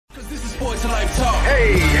This is Sports Life Talk.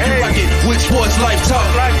 Hey. You rock it with Sports Life Talk.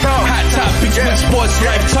 Hot topics with Sports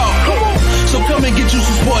Life Talk. So come and get you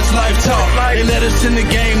some Sports Life Talk. They let us in the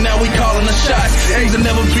game, now we calling the shots. Things will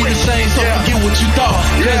never be the same, so forget what you thought.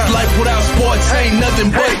 Cause life without sports ain't nothing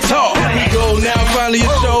but talk. Here we go now, finally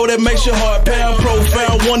a show that makes your heart pound.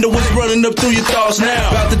 Profound, wonder what's running up through your thoughts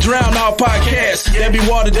now. About to drown our podcast, that be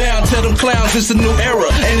watered down. Tell them clowns it's a new era,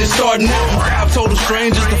 and it's starting now. 5 total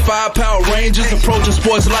strangers, the 5 Power Rangers, approaching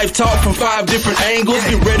Sports Life Talk from 5 different angles.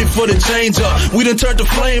 Get ready for the change up. We done turned the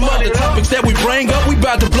flame up. The topics that we bring up, we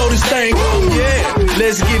about to blow this thing up. Yeah,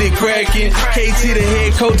 let's get it cracking. KT the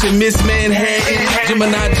head coach and Miss Manhattan.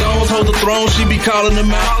 Gemini Jones hold the throne, she be calling them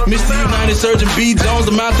out. Mr. United Surgeon B. Jones,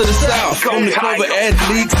 the mouth of the South. From the cover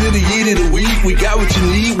athletes to the year of the week, we got what you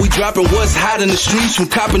need. We dropping what's hot in the streets, from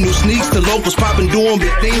copping new sneaks to locals popping, doing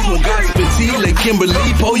big things. From gossip and tea, let Kimberly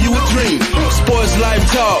pour you a dream. Sports Life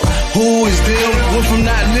Talk, who is them? Went from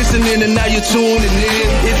not listening and now you're tuning in.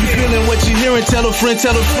 If you're feeling what you're hearing, tell a friend,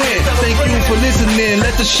 tell a friend. Thank you for listening,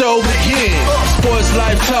 let the show begin. Sports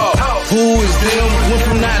Life Talk, who is them? Went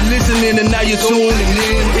from not listening and now you're tuning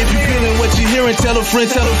in. If you're feeling what you're hearing, tell a friend,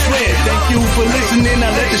 tell a friend. Thank you for listening,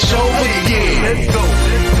 now let the show begin. Let's go.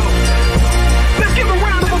 Let's give a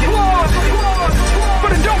round of applause for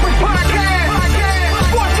the dopest podcast.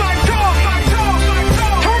 Sports Life Talk.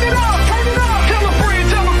 Turn it up. Tell a friend.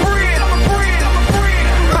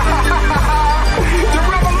 The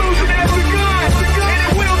revolution has begun, and it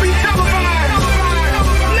will be televised.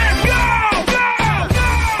 Let's go.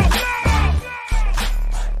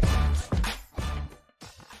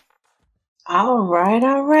 All right.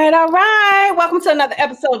 Welcome to another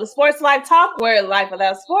episode of Sports Life Talk, where life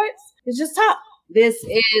without sports is just talk. This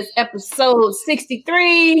is episode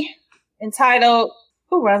 63, entitled,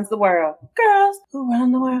 Who Runs the World? Girls. Who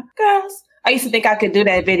run the world? Girls. I used to think I could do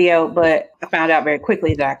that video, but I found out very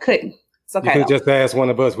quickly that I couldn't. It's okay. You could just ask one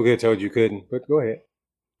of us. We could have told you couldn't, but go ahead.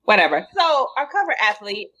 Whatever. So our cover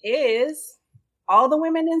athlete is all the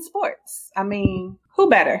women in sports. I mean, who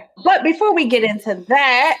better? But before we get into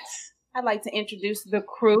that, I'd like to introduce the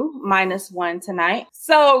crew, -1 tonight.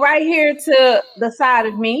 So right here to the side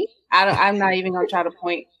of me, I'm not even going to try to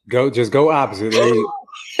point. Just go opposite.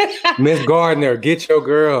 Miss Gardner, get your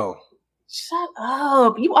girl. Shut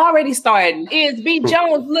up. You already started. Is B.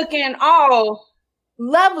 Jones looking all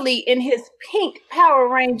lovely in his pink Power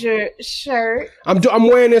Ranger shirt? I'm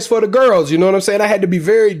wearing this for the girls. You know what I'm saying? I had to be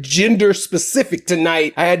very gender specific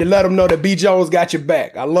tonight. I had to let them know that B. Jones got your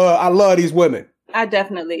back. I love these women. I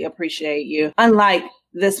definitely appreciate you. Unlike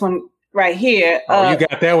this one right here. You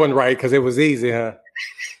got that one right because it was easy, huh?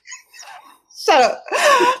 Shut up.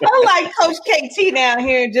 Unlike Coach KT down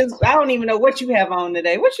here, I don't even know what you have on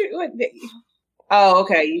today. Oh,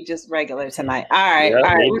 okay. You just regular tonight. All right. Yeah,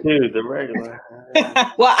 all right. Me too, the regular.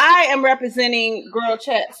 Well, I am representing Girl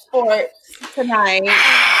Chat Sports tonight.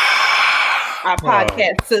 Our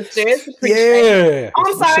podcast sisters. Yeah.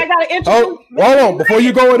 I'm sorry, I gotta introduce. Hold on. Before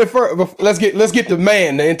you go in first, let's get the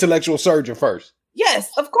man, the intellectual surgeon first.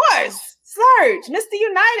 Yes, of course. Surge, Mr.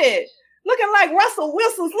 United. Looking like Russell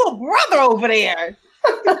Wilson's little brother over there.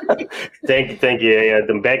 Thank you. Yeah,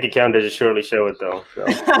 the bank account doesn't surely show it though. So.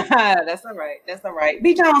 That's all right.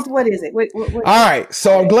 B. Jones, what is it? What all right.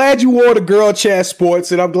 So I'm glad you wore the Girl Chat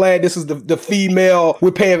Sports, and I'm glad this is the female.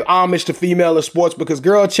 We're paying homage to female in sports because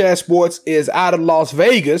Girl Chat Sports is out of Las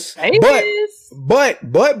Vegas. But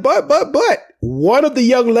one of the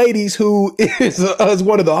young ladies who is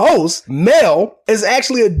one of the hosts, Mel, is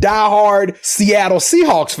actually a diehard Seattle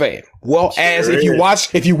Seahawks fan. Well, as if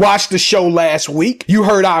you watched the show last week, you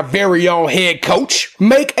heard our very own head coach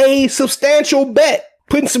make a substantial bet,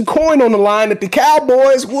 putting some coin on the line that the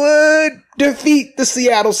Cowboys would defeat the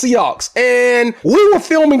Seattle Seahawks. And we were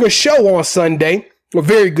filming a show on Sunday. A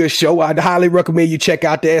very good show. I'd highly recommend you check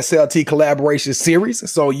out the SLT collaboration series.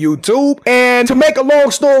 It's on YouTube. And to make a long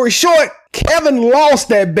story short, Kevin lost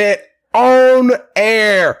that bet on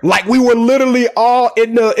air. Like we were literally all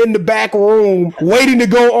in the back room waiting to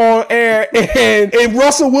go on air. And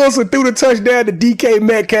Russell Wilson threw the touchdown to DK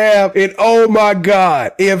Metcalf. And oh my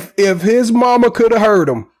God, if his mama could have heard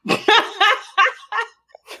him.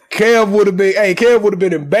 Kev would have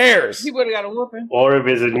been embarrassed. He would have got a whooping. Or if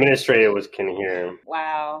his administrator can hear him.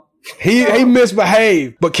 Wow. He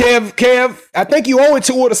misbehaved. But Kev, I think you owe it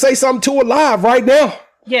to her to say something to her live right now.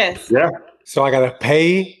 Yes. Yeah. So I gotta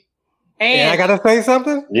pay and I gotta say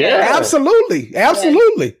something? Yeah. Absolutely. Yes.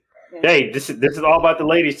 Hey, this is all about the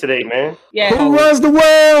ladies today, man. Yeah. Who runs the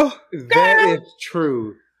world? That is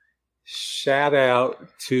true. Shout out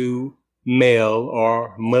to Mel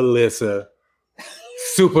or Melissa.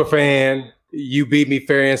 Super fan. You beat me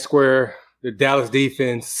fair and square the Dallas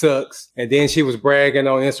defense sucks. And then she was bragging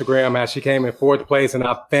on Instagram how she came in 4th place in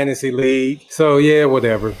our fantasy league. So, yeah,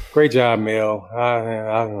 whatever. Great job, Mel.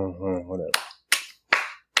 Whatever.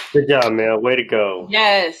 Good job, Mel. Way to go.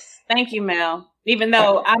 Yes. Thank you, Mel. Even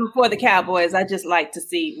though I'm for the Cowboys, I just like to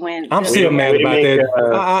see when. I'm still mad about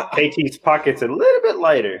that. KT's pockets a little bit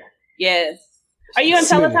lighter. Yes. Are you going to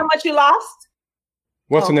tell us how much you lost?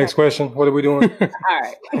 What's the next question? What are we doing? All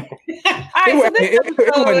right. All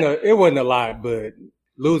right. It wasn't a lot, but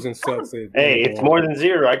losing sucks. Hey, it's more than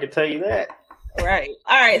 0. I can tell you that. Right.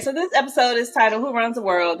 All right. So this episode is titled Who Runs the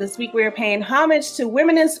World? This week we are paying homage to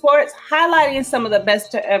women in sports, highlighting some of the best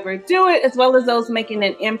to ever do it, as well as those making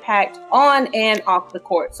an impact on and off the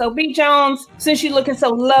court. So B. Jones, since you're looking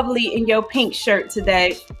so lovely in your pink shirt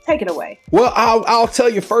today, take it away. Well, I'll tell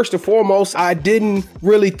you first and foremost, I didn't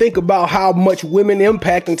really think about how much women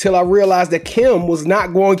impact until I realized that Kim was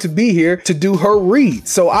not going to be here to do her read.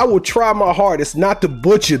 So I will try my hardest not to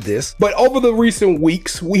butcher this. But over the recent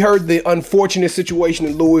weeks, we heard the unfortunate situation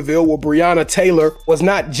in Louisville where Breonna Taylor was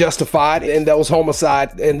not justified in those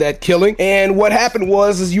homicide and that killing. And what happened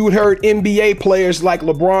was you heard NBA players like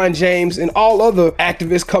LeBron James and all other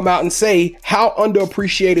activists come out and say how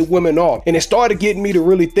underappreciated women are. And it started getting me to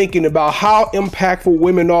really thinking about how impactful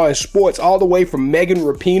women are in sports, all the way from Megan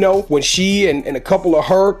Rapinoe when she and a couple of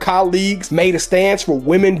her colleagues made a stance for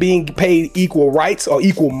women being paid equal rights or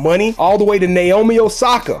equal money, all the way to Naomi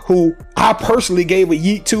Osaka, who I personally gave a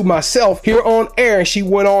yeet to myself here on air, and she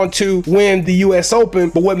went on to win the US Open.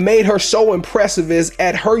 But what made her so impressive is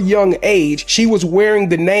at her young age, she was wearing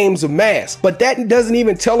the names of masks. But that doesn't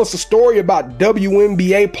even tell us a story about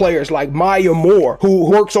WNBA players like Maya Moore,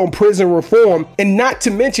 who works on prison reform, and not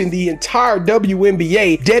to mention the entire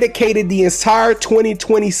WNBA dedicated the entire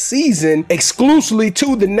 2020 season exclusively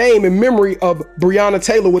to the name and memory of Breonna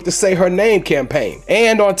Taylor with the Say Her Name campaign.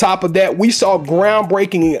 And on top of that, we saw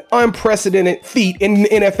groundbreaking and unprecedented feat in the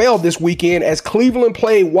NFL this weekend as Cleveland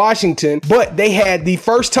played Washington, but they had the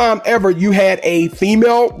first time ever you had a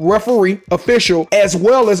female referee official, as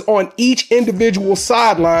well as on each individual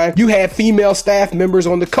sideline, you had female staff members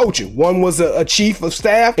on the coaching. One was a chief of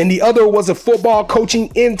staff and the other was a football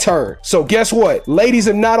coaching intern. So guess what? Ladies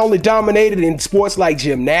are not only dominated in sports like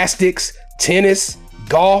gymnastics, tennis,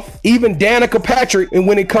 golf, even Danica Patrick, and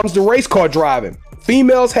when it comes to race car driving.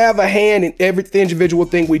 Females have a hand in every individual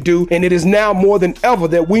thing we do, and it is now more than ever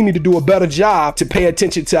that we need to do a better job to pay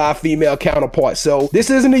attention to our female counterparts. So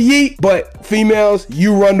this isn't a yeet, but females,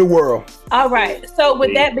 you run the world. All right. So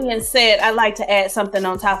with that being said, I'd like to add something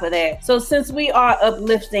on top of that. So since we are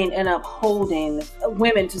uplifting and upholding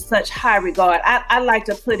women to such high regard, I'd like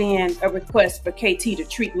to put in a request for KT to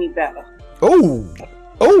treat me better. Oh.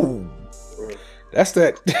 That's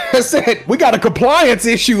that. We got a compliance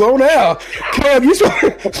issue on now. Cam, you supposed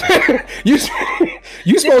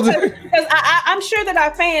to. Because I'm sure that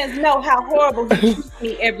our fans know how horrible he treats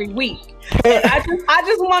me every week. And I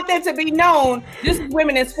just want that to be known. This is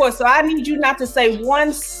women in sports, so I need you not to say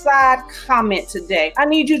one side comment today. I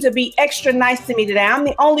need you to be extra nice to me today. I'm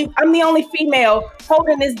the only female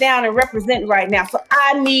holding this down and representing right now, so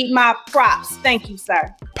I need my props. Thank you,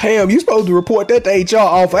 sir. Pam, you supposed to report that to HR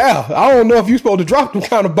off air. I don't know if you're supposed to drop them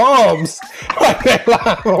kind of bombs like that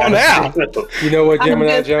live on air. You know what,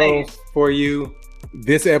 Gemini Jones, for you,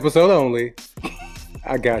 this episode only,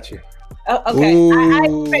 I got you. Okay, I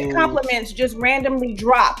expect compliments just randomly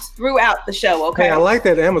dropped throughout the show. Okay, hey, I like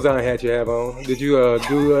that Amazon hat you have on. Did you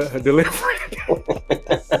do a delivery?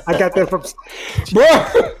 I got that from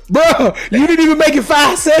bro. You didn't even make it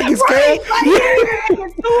 5 seconds, Cam.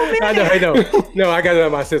 I know. No, I got it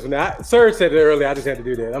on my system. Serge said it earlier. I just had to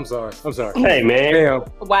do that. I'm sorry. Hey, man. Pam.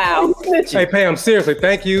 Wow. Hey, Pam. Seriously,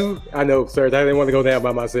 thank you. I know, Serge. I didn't want to go down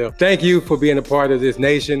by myself. Thank you for being a part of this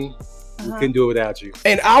nation. We couldn't do it without you.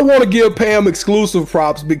 And I want to give Pam exclusive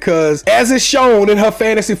props because, as is shown in her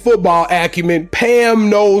fantasy football acumen, Pam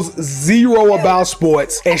knows zero about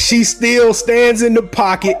sports, and she still stands in the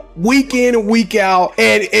pocket week in and week out.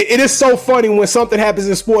 And it is so funny when something happens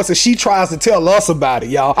in sports and she tries to tell us about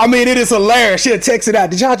it, y'all. I mean, it is hilarious. She'll text it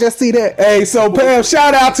out. Did y'all just see that? Hey, so Pam,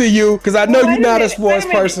 shout out to you because I know you're not a sports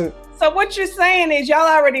person. So what you're saying is y'all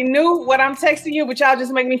already knew what I'm texting you, but y'all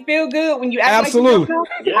just make me feel good when you act Absolutely. Like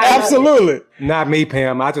you don't know? Absolutely. Not me,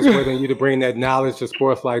 Pam. I just wait on you to bring that knowledge to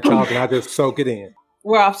Sports Like Talk, and I just soak it in.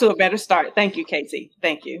 We're off to a better start. Thank you, KT.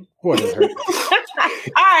 Thank you. Boy, that hurt.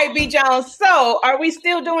 All right, B. Jones. So, are we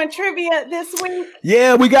still doing trivia this week?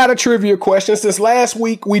 Yeah, we got a trivia question. Since last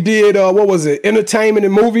week we did, entertainment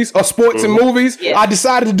and movies, or sports and movies. Yeah. I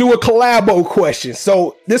decided to do a collabo question.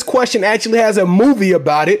 So this question actually has a movie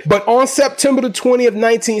about it. But on September the 20th,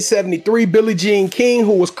 1973, Billie Jean King,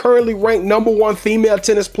 who was currently ranked #1 female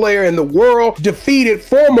tennis player in the world, defeated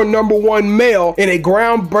former #1 male in a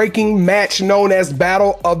groundbreaking match known as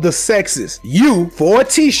Battle of the Sexes. You, for a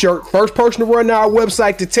t-shirt, first person to run our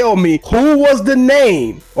website to tell me who was the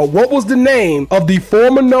name, or what was the name of the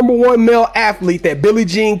former #1 male athlete that Billie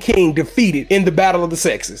Jean King defeated in the Battle of the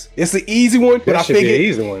Sexes. It's an easy one, but I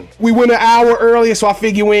figured we went an hour earlier, so I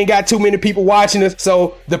figure we ain't got too many people watching us.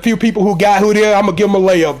 So the few people who got who there, I'm gonna give them a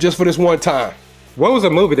layup just for this one time. What was the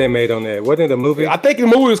movie they made on that? Wasn't it a movie? I think the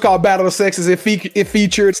movie was called Battle of the Sexes. It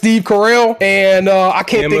featured Steve Carell and I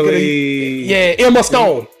can't think of Emma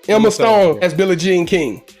Stone. Emma Stone as Billie Jean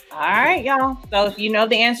King. All right, y'all. So if you know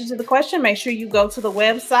the answer to the question, make sure you go to the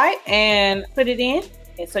website and put it in.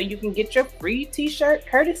 And so you can get your free t-shirt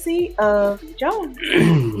courtesy of Jones.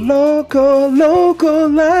 Local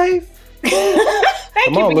life.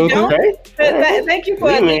 Thank you, Jones. Thank you for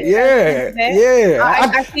that. Yeah.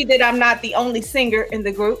 I see that I'm not the only singer in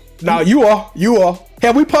the group. No, you are.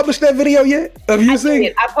 Have we published that video yet? Have you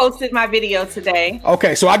seen? I posted my video today.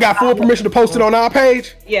 Okay, so I got full permission to post it on our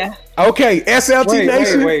page? Yeah. Okay, SLT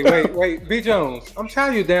Nation. Wait. B. Jones, I'm tired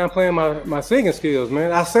of you downplaying my singing skills,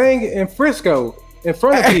 man. I sang in Frisco in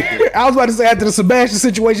front of people. I was about to say, after the Sebastian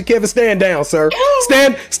situation, Kevin, stand down, sir.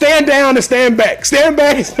 Stand down and stand back. Stand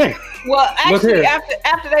back and stand. Well, actually,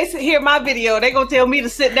 after they hear my video, they're going to tell me to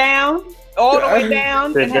sit down, all the way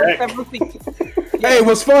down, and have several seats. Hey,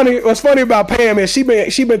 what's funny about Pam is she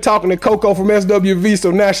been talking to Coco from SWV, so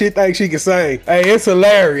now she thinks she can sing. Hey, it's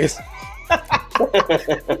hilarious. Shut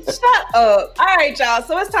up. All right, y'all.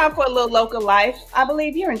 So it's time for a little local life. I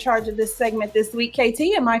believe you're in charge of this segment this week, KT.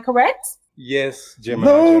 Am I correct? Yes, Jim.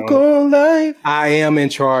 Local life. I am in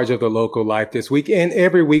charge of the local life this week and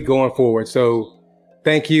every week going forward. So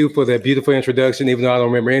thank you for that beautiful introduction. Even though I don't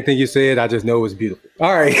remember anything you said, I just know it was beautiful.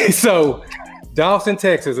 All right, so Dawson,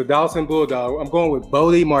 Texas, a Dawson Bulldog. I'm going with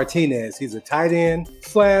Bodie Martinez. He's a tight end /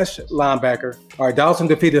 linebacker. All right, Dawson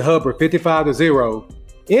defeated Hubbard 55-0.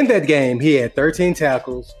 In that game, he had 13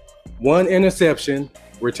 tackles, 1 interception,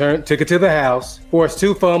 took it to the house, forced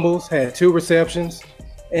 2 fumbles, had 2 receptions,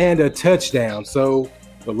 and a touchdown. So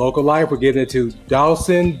the local life, we're giving it to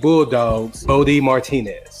Dawson Bulldogs, Bodie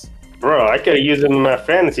Martinez. Bro, I could have used him in my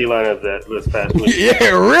fantasy lineup this past week.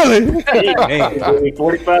 Yeah, really? Hey,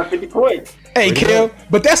 45, 50 points. Hey, Kev,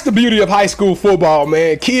 but that's the beauty of high school football,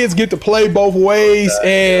 man. Kids get to play both ways,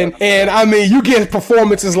 and I mean, you get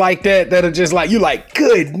performances like that are just like, you like,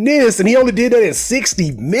 goodness, and he only did that in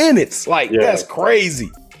 60 minutes. Like, that's crazy.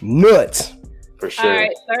 Nuts. For sure. All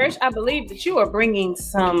right, Serge, I believe that you are bringing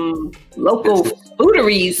some local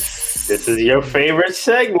fooderies. This is your favorite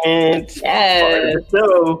segment. Yes.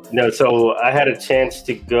 So I had a chance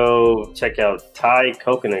to go check out Thai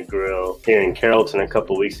Coconut Grill here in Carrollton a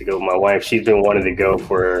couple weeks ago. My wife, she's been wanting to go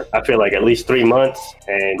for, I feel like, at least 3 months,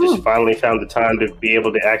 and just finally found the time to be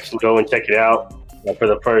able to actually go and check it out for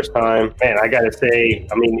the first time. Man, I gotta say,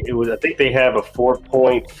 I mean, I think they have a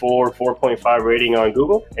 4.4, 4.5 rating on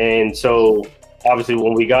Google. And so obviously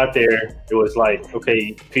when we got there, it was like,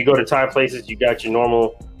 okay, if you go to Thai places, you got your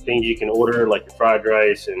normal things you can order, like your fried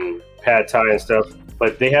rice and pad Thai and stuff.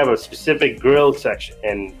 But they have a specific grilled section,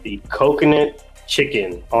 and the coconut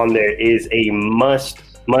chicken on there is a must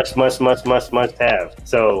have.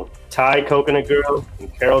 So Thai Coconut Grill in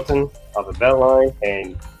Carrollton on the Beltline,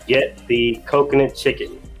 and get the coconut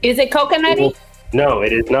chicken. Is it coconutty? No,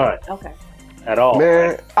 it is not. Okay. At all.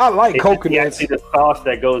 Man, I like coconuts. Actually, the sauce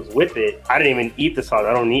that goes with it, I didn't even eat the sauce.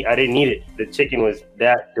 I didn't need it. The chicken was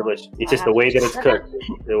that delicious. It's just the way that it's cooked.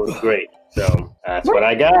 It was great. So that's what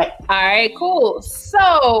I got. All right, cool.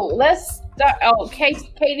 So let's start. Oh,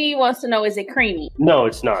 Katie wants to know, is it creamy? No,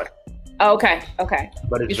 it's not. Okay.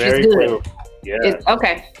 But it's very flavorful. Yeah.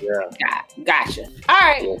 Okay. Yeah. Gotcha. All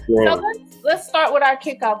right. Yeah. So let's start with our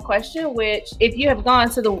kickoff question, which, if you have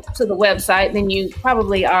gone to the website, then you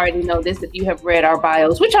probably already know this if you have read our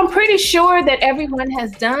bios, which I'm pretty sure that everyone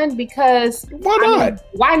has done, because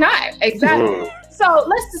why not? Exactly. So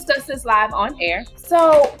let's discuss this live on air.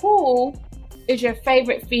 So who is your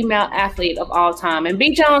favorite female athlete of all time? And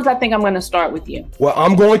B. Jones, I think I'm going to start with you. Well,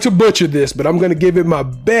 I'm going to butcher this, but I'm going to give it my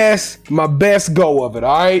best go of it.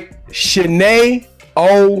 All right. Shanae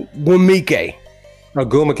Ogwumike.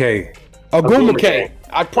 Ogwumike.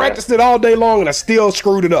 I practiced it all day long and I still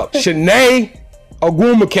screwed it up. Shanae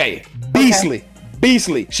Ogwumike.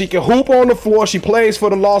 beastly. She can hoop on the floor. She plays for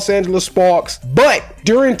the Los Angeles Sparks. But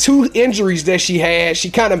during 2 injuries that she had, she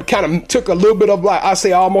kind of took a little bit of, like, I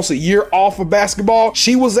say almost a year off of basketball.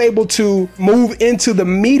 She was able to move into the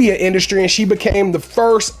media industry, and she became the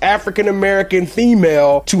first African-American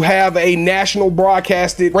female to have a national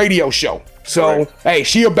broadcasted radio show. So, hey,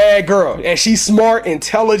 she a bad girl, and she's smart,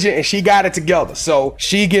 intelligent, and she got it together. So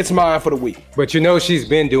she gets mine for the week. But you know she's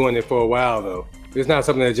been doing it for a while, though. It's not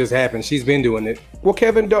something that just happened. She's been doing it. Well,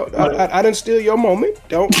 Kevin, I didn't steal your moment.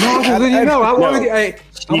 Don't. I want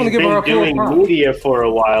to give her a doing media for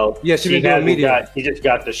a while. Yeah, she's been doing media. He just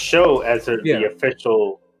got the show as the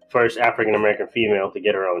official first African-American female to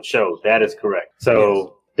get her own show. That is correct.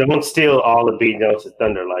 So don't steal all the B Notes'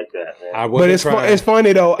 thunder like that, man. But it's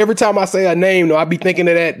funny, though. Every time I say a name, though, I be thinking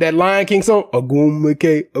of that Lion King song.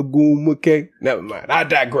 Agumake. Never mind. I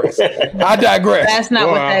digress. That's not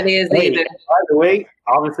what that is either. By the way,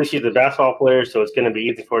 obviously she's a basketball player, so it's going to be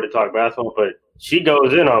easy for her to talk basketball, but she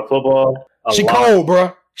goes in on football. She cold,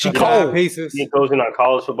 bro. She cold. Pieces. She goes in on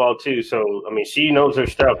college football too. So, I mean, she knows her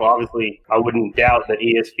stuff. Obviously, I wouldn't doubt that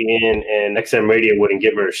ESPN and XM Radio wouldn't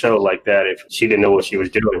give her a show like that if she didn't know what she was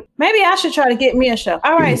doing. Maybe I should try to get me a show.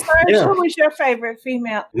 All right, Serge, who was your favorite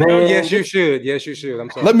female? No, yes, you should. Yes, you should. I'm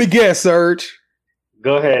sorry. Let me guess, Serge.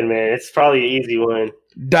 Go ahead, man. It's probably an easy one.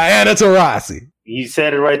 Diana Taurasi. You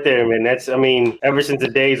said it right there, man. Ever since the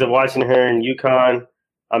days of watching her in UConn,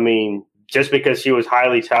 just because she was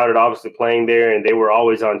highly touted, obviously playing there, and they were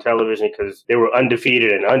always on television because they were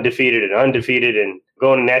undefeated and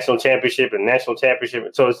going to national championship.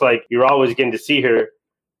 So it's like you're always getting to see her,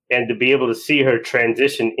 and to be able to see her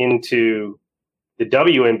transition into the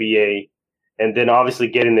WNBA, and then obviously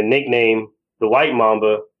getting the nickname, the White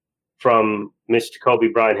Mamba, from Mr. Kobe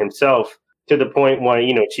Bryant himself, to the point where,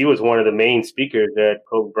 she was one of the main speakers at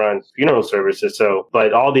Kobe Bryant's funeral services. So,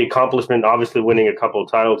 but all the accomplishment, obviously winning a couple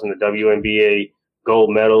of titles in the WNBA, gold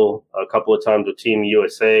medal a couple of times with Team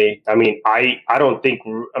USA. I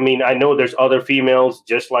know there's other females,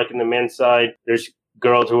 just like in the men's side. There's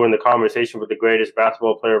girls who are in the conversation with the greatest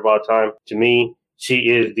basketball player of all time. To me, she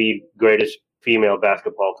is the greatest female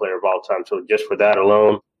basketball player of all time. So just for that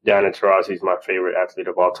alone, Diana Taurasi is my favorite athlete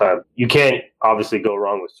of all time. You can't obviously go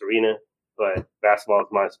wrong with Serena, but basketball is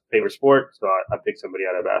my favorite sport, so I picked somebody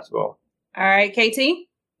out of basketball. All right, KT?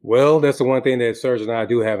 Well, that's the one thing that Serge and I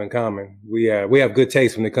do have in common. We have good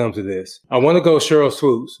taste when it comes to this. I want to go Sheryl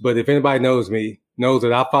Swoopes, but if anybody knows me, knows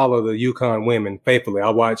that I follow the UConn women faithfully. I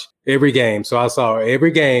watch every game, so I saw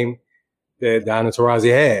every game that Diana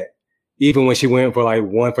Taurasi had. Even when she went for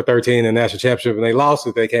 1 for 13 in the national championship and they lost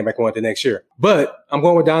it, they came back and won the next year. But I'm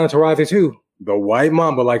going with Diana Taurasi too. The White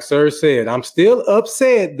Mamba, like Serge said. I'm still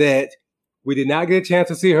upset that we did not get a chance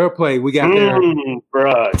to see her play. We got there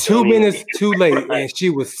 2 minutes too late, and she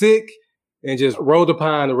was sick and just rolled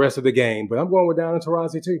upon the rest of the game. But I'm going with Diana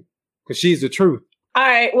Taurasi too, because she's the truth. All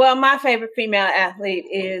right. Well, my favorite female athlete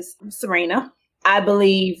is Serena. I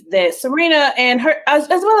believe that Serena and her, as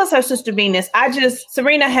well as her sister Venus,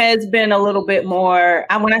 Serena has been a little bit more,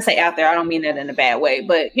 when I say out there, I don't mean that in a bad way,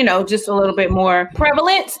 but, just a little bit more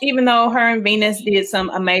prevalent, even though her and Venus did some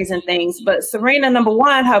amazing things. But Serena, number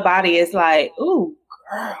one, her body is like, ooh,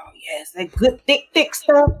 girl, yes, that good, thick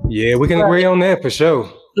stuff. Yeah, we can agree on that for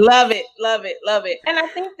sure. Love it. And I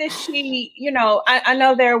think that she, I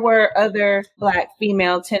know there were other Black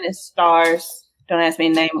female tennis stars. Don't ask me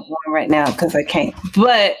to name one right now because I can't.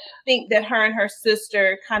 But I think that her and her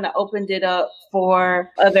sister kind of opened it up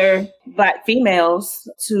for other Black females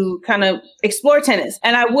to kind of explore tennis.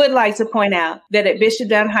 And I would like to point out that at Bishop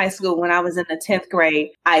Dunn High School, when I was in the 10th grade,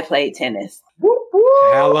 I played tennis.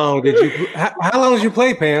 How long did you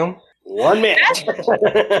play, Pam? 1 minute.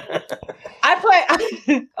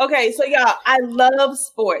 Okay, so y'all, I love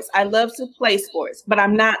sports. I love to play sports, but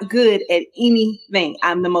I'm not good at anything.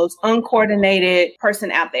 I'm the most uncoordinated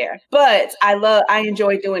person out there. But I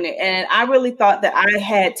enjoy doing it. And I really thought that I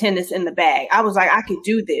had tennis in the bag. I was like, I could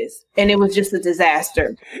do this. And it was just a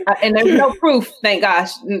disaster. And there's no proof, thank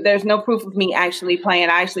gosh. There's no proof of me actually playing.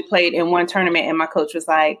 I actually played in one tournament and my coach was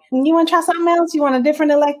like, you want to try something else? You want a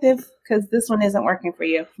different elective? Because this one isn't working for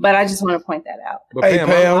you. But I just want to point that out. But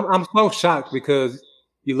Pam, I'm so shocked because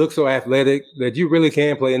you look so athletic that you really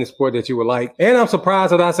can play any sport that you would like. And I'm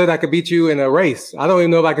surprised that I said I could beat you in a race. I don't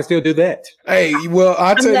even know if I can still do that. Hey, well,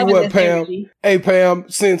 I'll tell you what, Pam. Energy. Hey, Pam,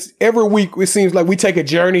 since every week it seems like we take a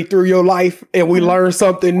journey through your life and we learn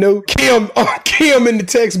something new. Kim in the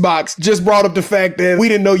text box just brought up the fact that we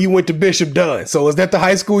didn't know you went to Bishop Dunn. So is that the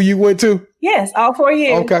high school you went to? Yes, all 4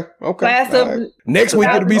 years. Okay. Next week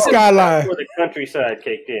it'll be Skyline. That's where the countryside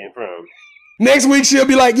kicked in from. Next week she'll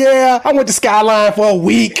be like, yeah, I went to Skyline for a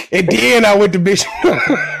week and then I went to Bishop.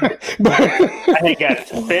 I got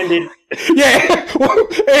suspended. Yeah,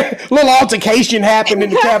 a little altercation happened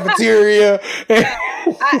in the cafeteria.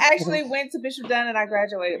 I actually went to Bishop Dunn and I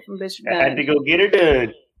graduated from Bishop Dunn. I had to go get her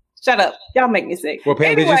done. Shut up. Y'all make me sick. Well,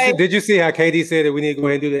 Pam, anyway, did you see how Katie said that we need to go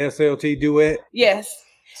ahead and do the SLT duet? Yes.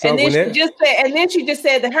 So and then she just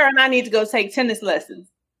said that her and I need to go take tennis lessons.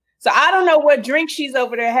 So I don't know what drink she's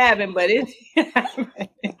over there having, but it's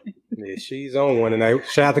yeah, she's on one tonight.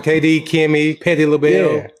 Shout out to KD, Kimmy, Petty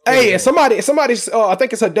LaBelle. Yeah. Hey, and somebody's I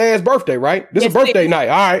think it's her dad's birthday, right? This is birthday night.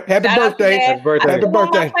 All right. Happy birthday. Happy birthday. Happy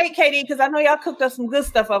birthday. Plate, Katie, because I know y'all cooked up some good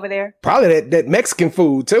stuff over there. Probably that Mexican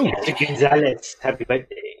food too. Gonzalez, happy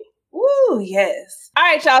birthday. Ooh, yes. All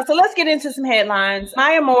right, y'all. So let's get into some headlines.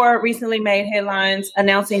 Maya Moore recently made headlines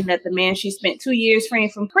announcing that the man she spent 2 years freeing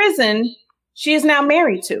from prison, she is now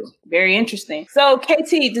married to. Very interesting. So,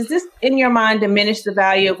 KT, does this, in your mind, diminish the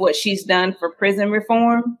value of what she's done for prison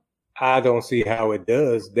reform? I don't see how it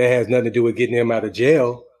does. That has nothing to do with getting him out of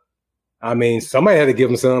jail. I mean, somebody had to give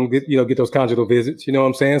him some, get those conjugal visits. You know what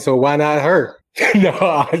I'm saying? So why not her?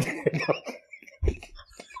 No.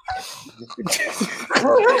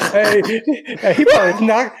 Hey, he probably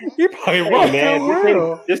not. He probably won,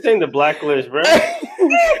 man. This ain't the blacklist, bro.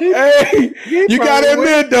 Hey, you gotta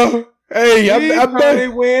admit though. Hey, I probably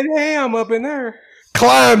went ham up in there.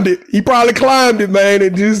 Climbed it. He probably climbed it, man,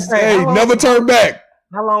 and just never turned back.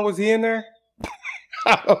 How long was he in there?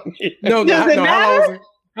 No. How long was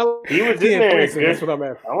he? He was in there. That's what I'm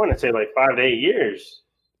asking. I want to say like 5 to 8 years.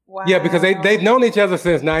 Wow. Yeah, because they've known each other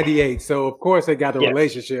since '98, so of course they got a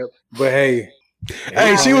relationship. But hey,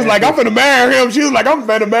 she was like, "I'm finna marry him." She was like, "I'm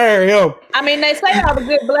finna marry him." I mean, they say all the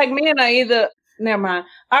good black men are either. Never mind.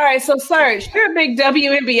 All right, so Serge, you're a big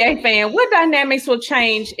WNBA fan. What dynamics will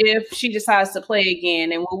change if she decides to play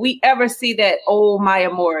again? And will we ever see that old Maya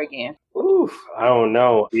Moore again? Oof, I don't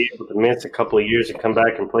know. Be able to miss a couple of years and come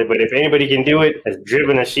back and play. But if anybody can do it, as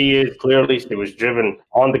driven as she is, clearly she was driven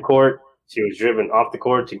on the court. She was driven off the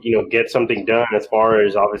court to, get something done as far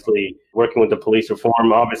as obviously working with the police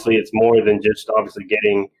reform. Obviously, it's more than just obviously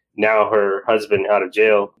getting now her husband out of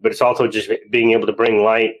jail, but it's also just being able to bring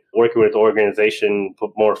light, working with the organization,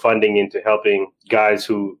 put more funding into helping guys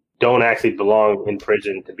who don't actually belong in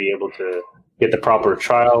prison to be able to get the proper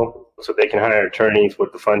trial so they can hire attorneys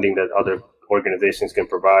with the funding that other organizations can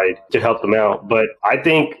provide to help them out. But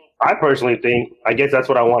I personally think, I guess that's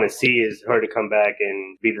what I want to see is her to come back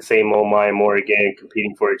and be the same old Maya Moore again,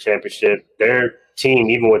 competing for a championship. Their team,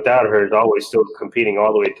 even without her, is always still competing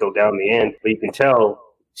all the way till down the end. But you can tell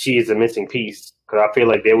she is a missing piece because I feel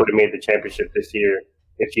like they would have made the championship this year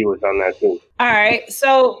if she was on that team. All right.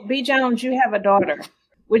 So, B. Jones, you have a daughter.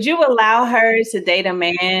 Would you allow her to date a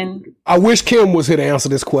man? I wish Kim was here to answer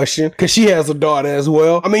this question because she has a daughter as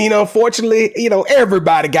well. I mean, unfortunately,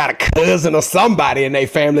 everybody got a cousin or somebody in their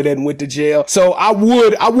family that went to jail. So I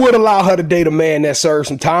would allow her to date a man that served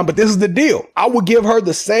some time. But this is the deal. I would give her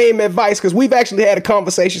the same advice because we've actually had a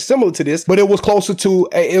conversation similar to this, but it was closer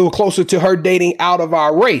to her dating out of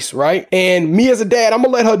our race, right? And me as a dad, I'm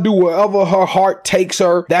gonna let her do wherever her heart takes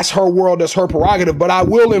her. That's her world. That's her prerogative. But I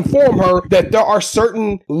will inform her that there are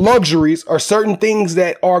certain luxuries or certain things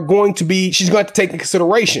that she's going to take in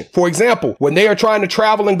consideration. For example, when they are trying to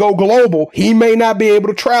travel and go global, he may not be able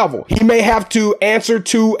to travel. He may have to answer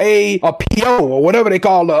to a PO or whatever they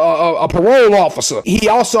call a parole officer. He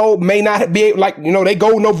also may not be able, they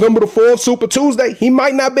go November the 4th, Super Tuesday. He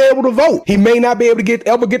might not be able to vote. He may not be able to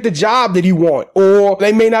ever get the job that he wants, or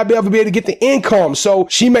they may not be able to get the income. So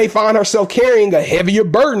she may find herself carrying a heavier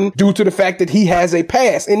burden due to the fact that he has a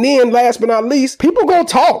past. And then last but not least, people gonna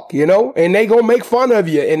talk, and they gonna make fun of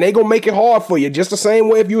you and they gonna make it hard for you. Just the same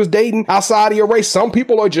way if you was dating outside of your race, some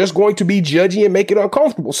people are just going to be judgy and make it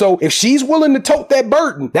uncomfortable. So if she's willing to tote that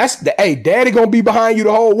burden, daddy gonna be behind you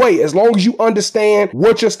the whole way. As long as you understand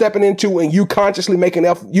what you're stepping into and you consciously make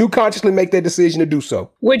that decision to do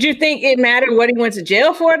so. Would you think it mattered what he went to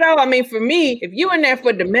jail for though? I mean, for me, if you in there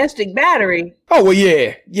for domestic battery. Oh, well,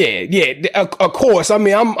 yeah. Of course. I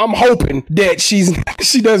mean, I'm hoping that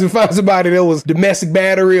she doesn't find somebody that was domestic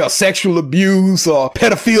battery or sexual abuse or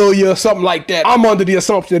pedophilia or something like that. I'm under the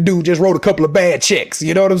assumption the dude just wrote a couple of bad checks.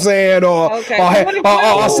 You know what I'm saying? Or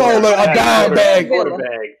sold a dime bag.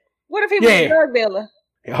 What if he was a drug dealer?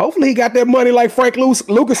 Hopefully he got that money like Frank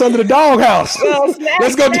Lucas under the doghouse.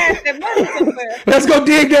 Let's go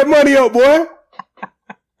dig that money up, boy.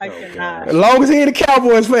 I cannot. As long as he ain't a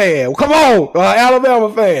Cowboys fan. Come on,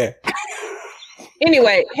 Alabama fan.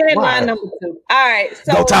 Anyway, headline number 2. All right.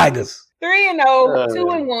 So go Tigers. 3-0,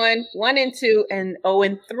 2-1, 1-2, and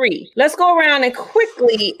 0-3. Let's go around and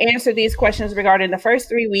quickly answer these questions regarding the first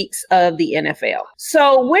 3 weeks of the NFL.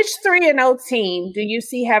 So, which 3-0 team do you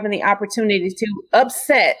see having the opportunity to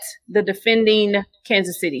upset the defending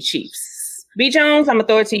Kansas City Chiefs? B. Jones, I'm gonna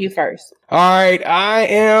throw it to you first. All right,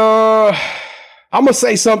 I'm going to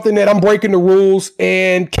say something that I'm breaking the rules,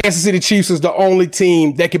 and Kansas City Chiefs is the only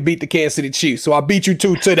team that can beat the Kansas City Chiefs. So I beat you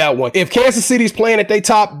to that one. If Kansas City's playing at their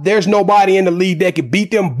top, there's nobody in the league that can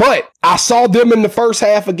beat them. But I saw them in the first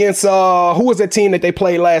half against, who was that team that they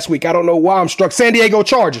played last week? I don't know why I'm struck. Los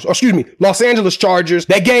Angeles Chargers.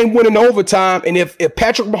 That game went in overtime. And if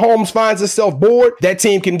Patrick Mahomes finds himself bored, that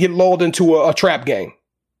team can get lulled into a trap game.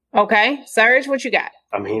 Okay. Serge, what you got?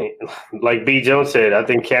 I mean, like B. Jones said, I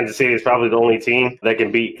think Kansas City is probably the only team that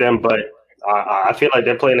can beat them. But I feel like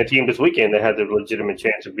they're playing a team this weekend that has a legitimate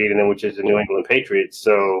chance of beating them, which is the New England Patriots.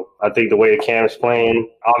 So I think the way the Cam's playing,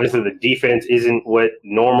 obviously the defense isn't what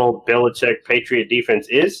normal Belichick Patriot defense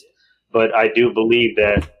is. But I do believe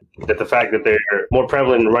that the fact that they're more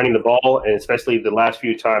prevalent in running the ball, and especially the last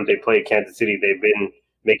few times they played Kansas City, they've been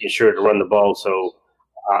making sure to run the ball. So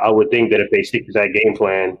I would think that if they stick to that game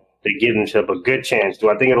plan, they give themselves a good chance.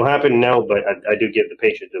 Do I think it'll happen? No, but I do give the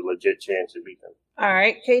Patriots a legit chance to beat them. All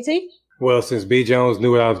right, KT? Well, since B. Jones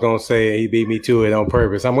knew what I was going to say, he beat me to it on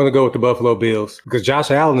purpose. I'm going to go with the Buffalo Bills because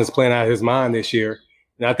Josh Allen is playing out of his mind this year.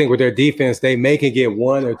 And I think with their defense, they may can get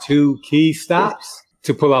 1 or 2 key stops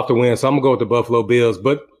to pull off the win. So I'm going to go with the Buffalo Bills.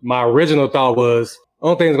 But my original thought was the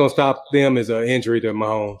only thing that's going to stop them is an injury to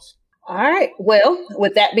Mahomes. All right. Well,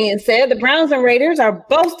 with that being said, the Browns and Raiders are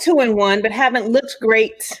both 2-1, but haven't looked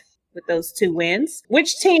great with those 2 wins.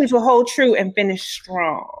 Which teams will hold true and finish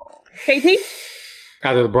strong? KT?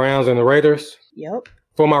 Out of the Browns and the Raiders? Yep.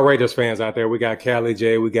 For my Raiders fans out there, we got Callie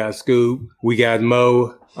J, we got Scoop, we got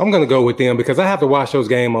Mo. I'm going to go with them because I have to watch those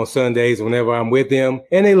games on Sundays whenever I'm with them,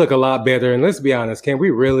 and they look a lot better. And let's be honest, can we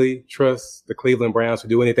really trust the Cleveland Browns to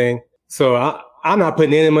do anything? So I'm not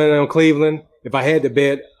putting any money on Cleveland. If I had to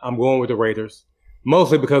bet, I'm going with the Raiders,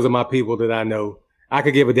 mostly because of my people that I know. I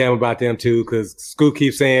could give a damn about them too, because Scoop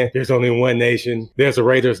keeps saying there's only one nation. There's a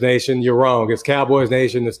Raiders nation. You're wrong. It's Cowboys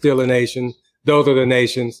nation. The Steelers nation. Those are the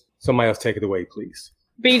nations. Somebody else take it away, please.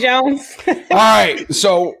 B. Jones. All right.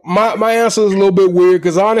 So my answer is a little bit weird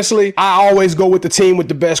because honestly, I always go with the team with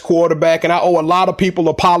the best quarterback. And I owe a lot of people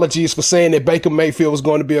apologies for saying that Baker Mayfield was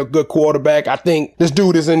going to be a good quarterback. I think this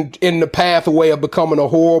dude is in the pathway of becoming a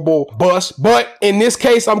horrible bust. But in this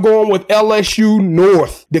case, I'm going with LSU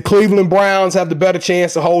North. The Cleveland Browns have the better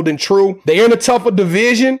chance of holding true. They're in a tougher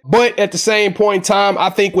division, but at the same point in time,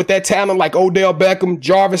 I think with that talent like Odell Beckham,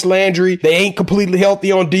 Jarvis Landry, they ain't completely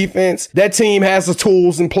healthy on defense. That team has the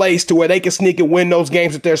tools in place to where they can sneak and win those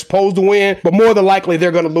games that they're supposed to win, but more than likely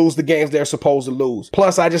they're going to lose the games they're supposed to lose.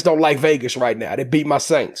 Plus, I just don't like Vegas right now. They beat my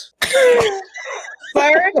Saints.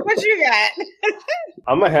 Bird, what you got?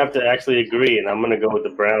 I'm going to have to actually agree, and I'm going to go with the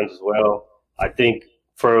Browns as well. I think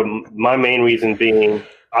for my main reason being,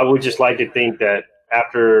 I would just like to think that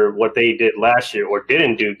after what they did last year or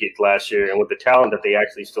didn't do last year and with the talent that they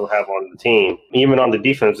actually still have on the team, even on the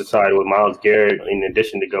defensive side with Myles Garrett, in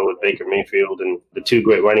addition to go with Baker Mayfield and the 2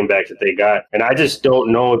 great running backs that they got. And I just don't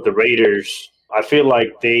know if the Raiders, I feel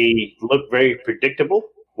like they look very predictable.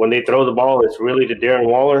 When they throw the ball, it's really to Darren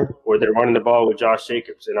Waller, or they're running the ball with Josh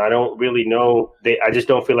Jacobs. And I don't really know. I just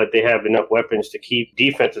don't feel like they have enough weapons to keep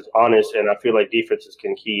defenses honest. And I feel like defenses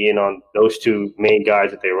can key in on those 2 main guys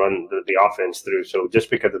that they run the offense through. So just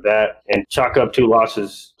because of that, and chalk up 2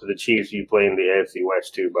 losses to the Chiefs, you play in the AFC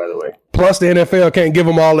West too, by the way. Plus, the NFL can't give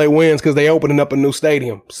them all their wins because they're opening up a new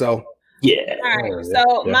stadium. So, yeah. All right.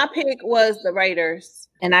 So my pick was the Raiders.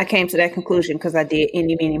 And I came to that conclusion because I did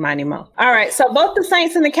any, meeny, miny, mo. All right. So both the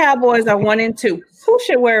Saints and the Cowboys are 1-2. Who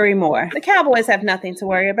should worry more? The Cowboys have nothing to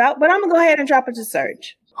worry about, but I'm going to go ahead and drop it to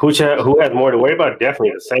Serge. Who has more to worry about?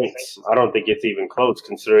 Definitely the Saints. I don't think it's even close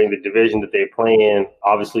considering the division that they play in.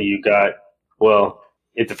 Obviously, you got, well,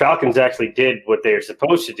 if the Falcons actually did what they're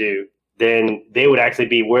supposed to do, then they would actually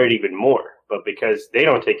be worried even more. But because they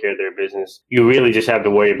don't take care of their business, you really just have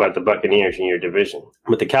to worry about the Buccaneers in your division.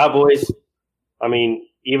 With the Cowboys, I mean,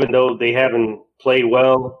 even though they haven't played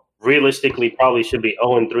well, realistically probably should be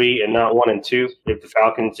 0-3 and not 1-2 if the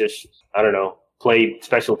Falcons just, I don't know, played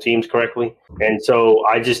special teams correctly. And so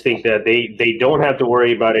I just think that they don't have to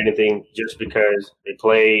worry about anything just because they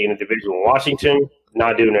play in a division with Washington,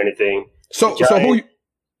 not doing anything. So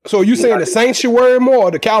are you saying the Saints should worry more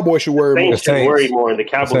or the Cowboys should worry more? The Saints should worry more and the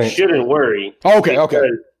Cowboys shouldn't worry. Okay.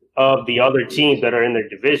 Of the other teams that are in their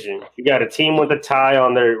division. You got a team with a tie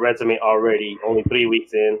on their resume already, only 3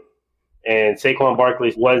 weeks in. And Saquon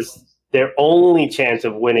Barkley was their only chance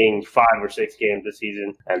of winning 5 or 6 games this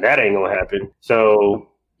season, and that ain't gonna happen. So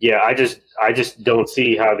yeah, I just don't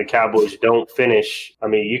see how the Cowboys don't finish. I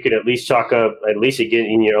mean, you could at least chalk up, at least again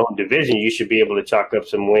in your own division, you should be able to chalk up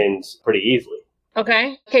some wins pretty easily.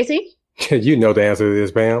 Okay, Casey. You know the answer to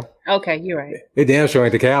this, Pam. Okay, you're right. It damn sure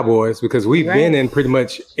ain't the Cowboys because we've been in pretty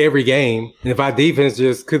much every game, and if our defense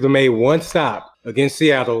just could have made one stop against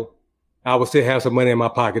Seattle, I would still have some money in my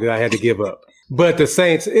pocket that I had to give up. But the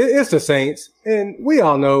Saints, it's the Saints. And we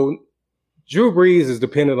all know Drew Brees is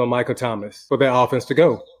dependent on Michael Thomas for that offense to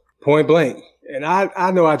go, point blank. And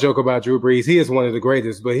I know I joke about Drew Brees. He is one of the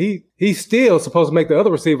greatest, but he's still supposed to make the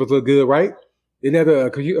other receivers look good, right? Isn't that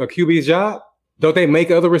a QB's job? Don't they make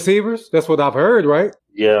other receivers? That's what I've heard, right?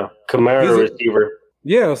 Yeah, Kamara receiver.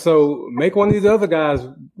 Yeah, so make one of these other guys.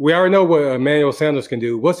 We already know what Emmanuel Sanders can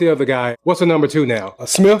do. What's the other guy? What's the number 2 now?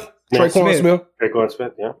 Smith? Tre'Quan Smith. Tre'Quan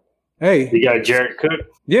Smith, yeah. Hey. You got Jared Cook.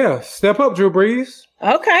 Yeah, step up, Drew Brees.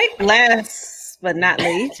 Okay, last but not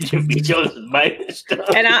least.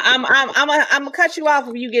 And I'm gonna cut you off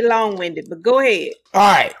if you get long-winded, but go ahead. All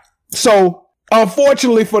right. So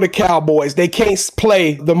unfortunately for the Cowboys, they can't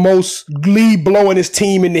play the most lead-blowingest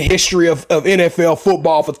team in the history of NFL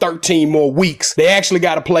football for 13 more weeks. They actually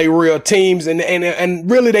got to play real teams, and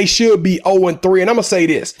really they should be 0-3. And I'm going to say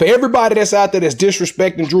this. For everybody that's out there that's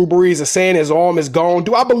disrespecting Drew Brees and saying his arm is gone,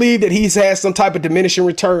 do I believe that he's had some type of diminishing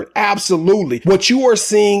return? Absolutely. What you are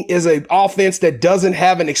seeing is an offense that doesn't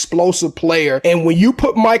have an explosive player. And when you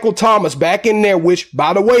put Michael Thomas back in there, which,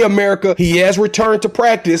 by the way, America, he has returned to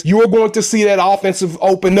practice, you are going to see that offensive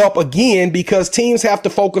open up again because teams have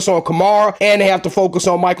to focus on Kamara and they have to focus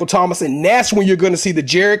on Michael Thomas, and that's when you're going to see the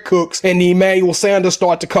Jared Cooks and the Emmanuel Sanders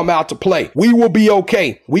start to come out to play. We will be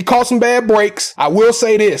okay. We caught some bad breaks. I will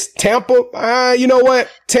say this. Tampa, you know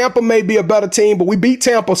what? Tampa may be a better team, but we beat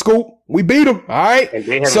Tampa, Scoop. We beat them, all right? And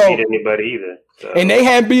they haven't beat anybody either. So. And they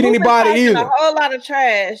haven't beat anybody either. A whole lot of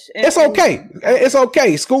trash. It's okay. It's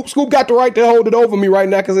okay. Scoop got the right to hold it over me right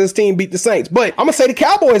now because his team beat the Saints. But I'm gonna say the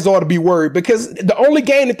Cowboys ought to be worried because the only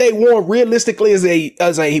game that they won realistically is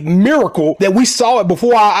a miracle that we saw it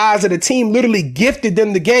before our eyes, that the team literally gifted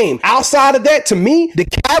them the game. Outside of that, to me, the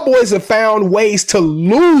Cowboys have found ways to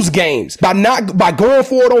lose games by going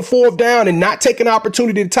for it on 4th down and not taking an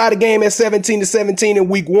opportunity to tie the game at 17-17 in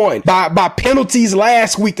week 1. By penalties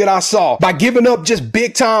last week that I saw, by giving up just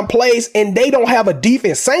big time plays, and they don't have a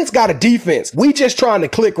defense. Saints got a defense. We just trying to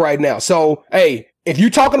click right now. So, hey, if you're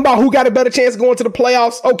talking about who got a better chance of going to the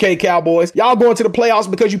playoffs, okay, Cowboys, y'all going to the playoffs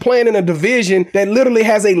because you're playing in a division that literally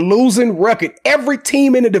has a losing record. Every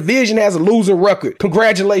team in the division has a losing record.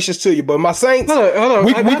 Congratulations to you. But my Saints, hold on.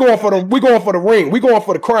 we going for the ring. We going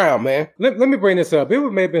for the crown, man. Let me bring this up. It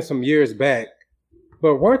may have been some years back,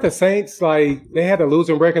 but weren't the Saints like they had a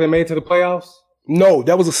losing record and made it to the playoffs? No,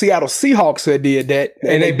 that was the Seattle Seahawks that did that.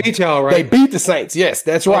 And they beat y'all, right? They beat the Saints. Yes,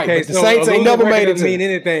 that's right. Okay, but the Saints ain't never made it to mean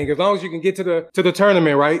anything. As long as you can get to the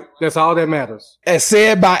tournament, right? That's all that matters. As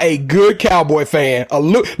said by a good Cowboy fan.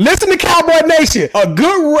 Listen to Cowboy Nation.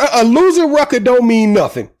 A losing record don't mean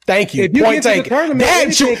nothing. Thank you. Point taken.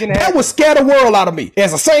 That would scare the world out of me.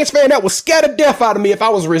 As a Saints fan, that would scare the death out of me if I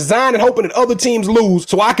was resigning, hoping that other teams lose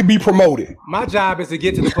so I could be promoted. My job is to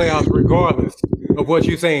get to the playoffs regardless of what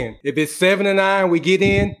you're saying. If it's 7-9, we get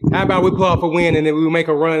in. How about we pull off a win and then we make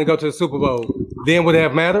a run and go to the Super Bowl? Then would it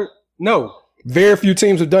have mattered? No. Very few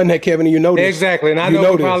teams have done that, Kevin, and you know this. Exactly. And I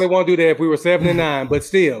know we probably won't do that if we were 7-9, but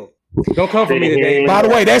still. Don't come for me today. By the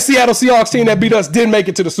way, that Seattle Seahawks team that beat us did make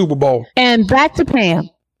it to the Super Bowl. And back to Pam.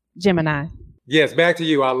 Gemini. Yes, back to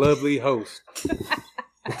you, our lovely host.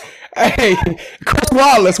 Hey, Chris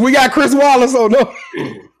Wallace. We got Chris Wallace on no.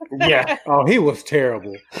 Yeah. Oh, he was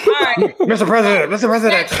terrible. All right. Mr.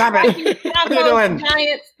 President, stop it. What are you doing?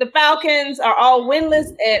 Giants, the Falcons are all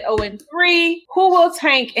winless at 0-3. Who will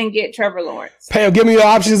tank and get Trevor Lawrence? Pam, give me your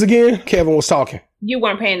options again. Kevin was talking. You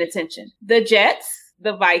weren't paying attention. The Jets,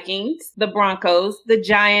 the Vikings, the Broncos, the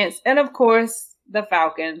Giants, and of course, the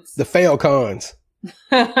Falcons. The Falcons.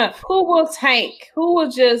 Who will tank?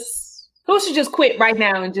 Who should just quit right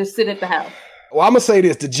now and just sit at the house? Well, I'm going to say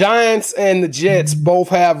this. The Giants and the Jets both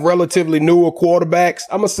have relatively newer quarterbacks.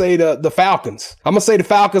 I'm going to say the Falcons. I'm going to say the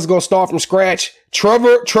Falcons are going to start from scratch.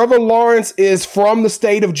 Trevor Lawrence is from the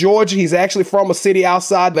state of Georgia. He's actually from a city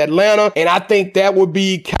outside of Atlanta. And I think that would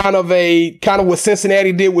be kind of what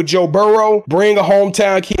Cincinnati did with Joe Burrow. Bring a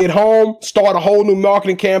hometown kid home, start a whole new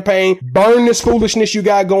marketing campaign, burn this foolishness you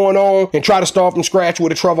got going on, and try to start from scratch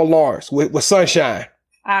with a Trevor Lawrence, with sunshine.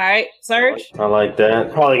 All right, Serge? I like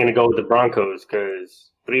that. Probably going to go with the Broncos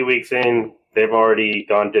because 3 weeks in, they've already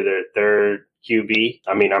gone to their third QB.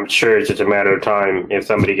 I mean, I'm sure it's just a matter of time if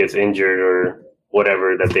somebody gets injured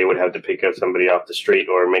whatever, that they would have to pick up somebody off the street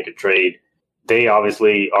or make a trade. They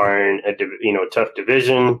obviously are in a tough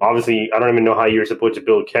division. Obviously, I don't even know how you're supposed to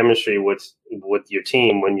build chemistry with your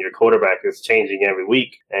team when your quarterback is changing every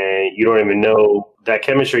week, and you don't even know that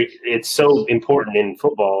chemistry. It's so important in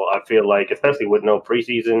football. I feel like, especially with no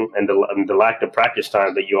preseason and the lack of practice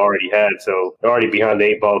time that you already had. So they're already behind the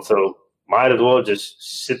 8 ball. So might as well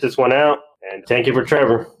just sit this one out. And thank you for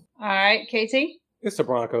Trevor. All right, KT. It's the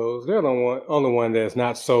Broncos. They're the only one that's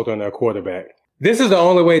not sold on their quarterback. This is the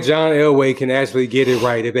only way John Elway can actually get it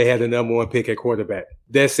right if they had the number 1 pick at quarterback.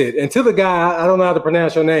 That's it. Until the guy, I don't know how to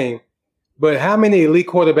pronounce your name, but how many elite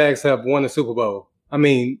quarterbacks have won the Super Bowl? I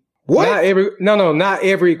mean, what? Not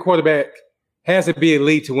every quarterback has to be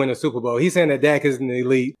elite to win a Super Bowl. He's saying that Dak isn't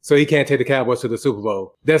elite, so he can't take the Cowboys to the Super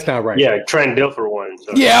Bowl. That's not right. Yeah, Trent Dilfer won.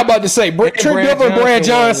 So. Yeah, I'm about to say, Trent Dilfer and Brad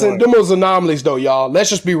Johnson, them was anomalies though, y'all.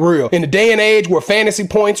 Let's just be real. In the day and age where fantasy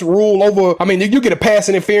points rule over, I mean, you get a pass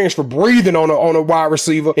interference for breathing on a wide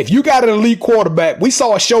receiver. If you got an elite quarterback, we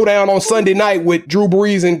saw a showdown on Sunday night with Drew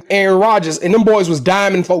Brees and Aaron Rodgers, and them boys was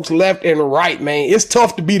diming folks left and right, man. It's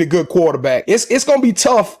tough to beat a good quarterback. It's going to be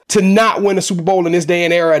tough to not win a Super Bowl in this day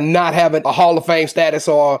and era and not having a Hall of Fame status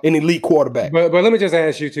or an elite quarterback. But let me just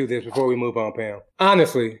ask you two this before we move on, Pam.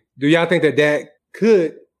 Honestly, do y'all think that Dak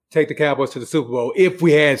could take the Cowboys to the Super Bowl if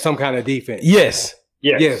we had some kind of defense? Yes.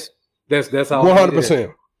 That's all.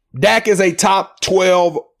 100%. Dak is a top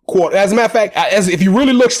 12 quarter. As a matter of fact, if you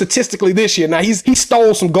really look statistically this year, now he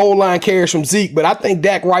stole some goal line carries from Zeke, but I think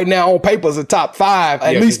Dak right now on paper is a top 5,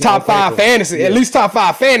 at least top 5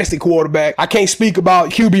 fantasy quarterback. I can't speak about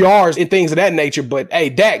QBRs and things of that nature, but hey,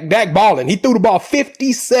 Dak balling. He threw the ball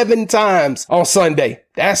 57 times on Sunday.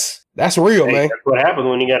 That's real, man. That's what happens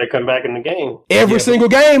when you got to come back in the game. Every single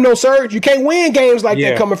game, though, Serge. You can't win games like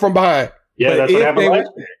that coming from behind. Yeah, but that's what happened last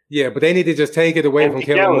year. Yeah, but they need to just take it away from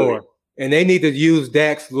Kellen Moore. And they need to use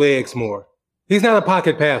Dak's legs more. He's not a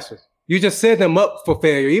pocket passer. You just set him up for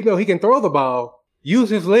failure. Even though he can throw the ball, use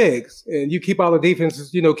his legs. And you keep all the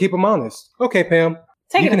defenses, keep them honest. Okay, Pam.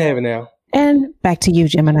 You can have it now. And back to you,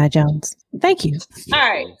 Gemini Jones. Thank you. All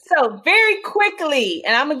right. So very quickly,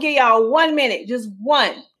 and I'm going to give y'all 1 minute, just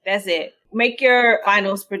one. That's it. Make your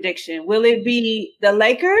finals prediction. Will it be the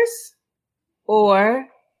Lakers or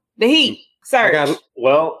the Heat? Serge.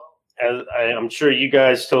 Well, as I'm sure you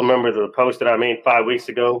guys still remember the post that I made 5 weeks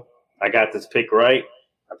ago. I got this pick right.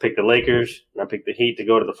 I picked the Lakers and I picked the Heat to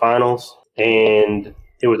go to the finals. And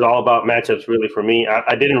it was all about matchups really for me.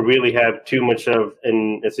 I didn't really have too much of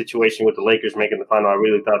in a situation with the Lakers making the final. I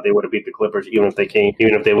really thought they would have beat the Clippers even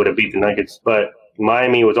if they would have beat the Nuggets. But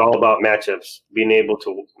Miami was all about matchups, being able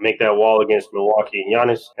to make that wall against Milwaukee and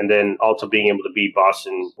Giannis, and then also being able to beat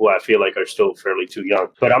Boston, who I feel like are still fairly too young.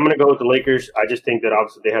 But I'm going to go with the Lakers. I just think that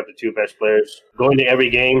obviously they have the 2 best players. Going to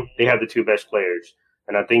every game, they have the 2 best players.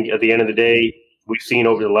 And I think at the end of the day, we've seen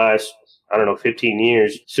over the last, 15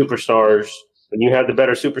 years, superstars. When you have the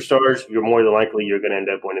better superstars, you're more than likely you're going to end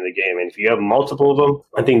up winning the game. And if you have multiple of them,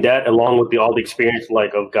 I think that along with all the experience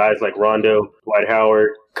of guys like Rondo, Dwight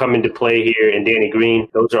Howard, come into play here, and Danny Green,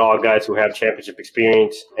 those are all guys who have championship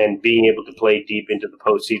experience and being able to play deep into the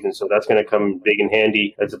postseason. So that's going to come big and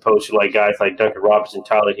handy as opposed to guys like Duncan Robinson,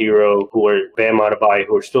 Tyler Hero, who are Bam Adebayo,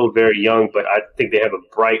 who are still very young, but I think they have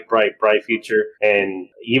a bright future. And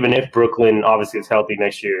even if Brooklyn obviously is healthy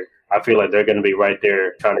next year, I feel like they're going to be right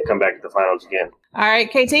there trying to come back to the finals again. All right,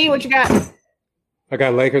 KT, what you got? I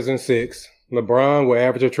got Lakers in 6. LeBron will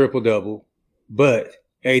average a triple-double, but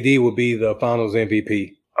AD will be the finals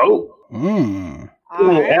MVP. Oh. All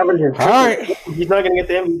right. He's not going to get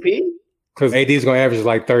the MVP? Because AD's going to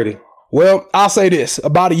average 30. Well, I'll say this.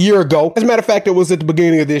 About a year ago, as a matter of fact, it was at the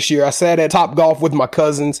beginning of this year, I sat at Topgolf with my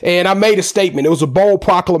cousins, and I made a statement. It was a bold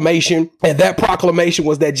proclamation, and that proclamation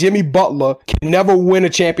was that Jimmy Butler can never win a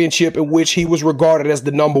championship in which he was regarded as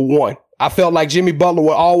the number 1. I felt like Jimmy Butler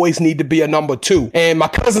would always need to be a number 2. And my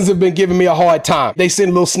cousins have been giving me a hard time. They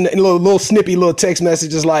send little snippy text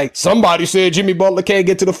messages like, somebody said Jimmy Butler can't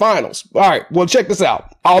get to the finals. All right, well, check this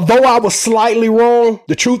out. Although I was slightly wrong,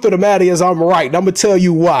 the truth of the matter is I'm right. And I'm going to tell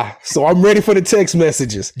you why. So I'm ready for the text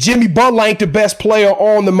messages. Jimmy Butler ain't the best player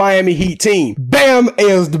on the Miami Heat team. Bam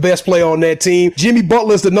is the best player on that team. Jimmy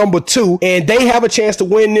Butler is the number 2, and they have a chance to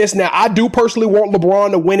win this. Now, I do personally want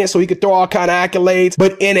LeBron to win it so he could throw all kind of accolades,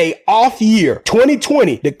 but in a off year,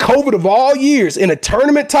 2020, the COVID of all years, in a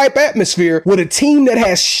tournament type atmosphere with a team that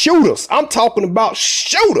has shooters. I'm talking about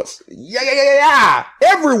shooters. Yeah.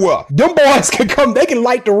 Everywhere. Them boys can come. They can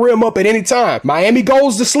light the rim up at any time. Miami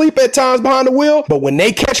goes to sleep at times behind the wheel, but when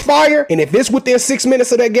they catch fire, and if it's within 6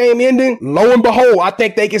 minutes of that game ending, lo and behold, I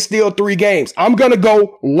think they can steal 3 games. I'm going to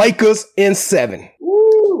go Lakers in 7.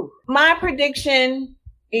 My prediction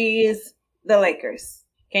is the Lakers.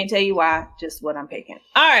 Can't tell you why, just what I'm picking.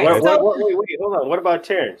 All right. Wait, hold on. What about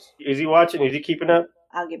Terrence? Is he watching? Is he keeping up?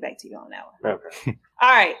 I'll get back to you on that one. Okay. All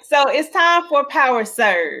right. So it's time for Power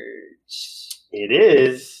Surge. It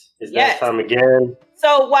is. It's that time again.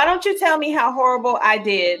 So why don't you tell me how horrible I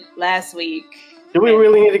did last week? Do we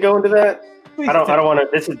really need to go into that? I don't want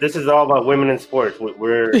to. This is all about women in sports.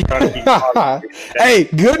 We're trying to keep. Hey,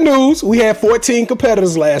 good news. We had 14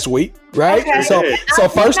 competitors last week, right? Okay. So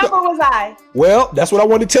first, what number was I? Well, that's what I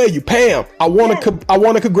want to tell you, Pam. I want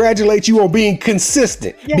to congratulate you on being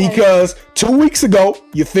consistent because 2 weeks ago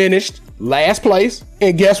you finished last place,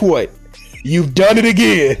 and guess what? You've done it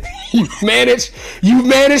again. You've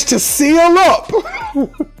managed to seal up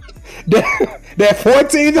that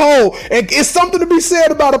 14th hole. And it's something to be said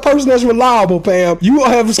about a person that's reliable, Pam. You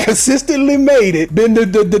have consistently made it, been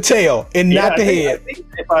the tail and not the head. I think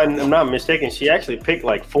if I'm not mistaken, she actually picked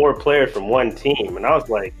like 4 players from one team. And I was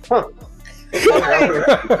like, huh. To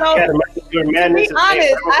be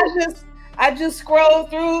honest, I just scroll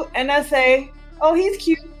through and I say, oh, he's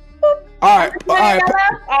cute. All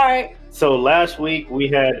right. So last week we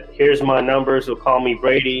had Here's My Number, So Call Me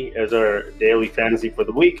Brady as our daily fantasy for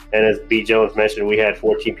the week. And as B. Jones mentioned, we had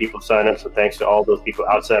 14 people sign up. So thanks to all those people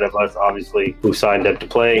outside of us, obviously, who signed up to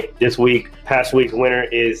play. This week, past week's winner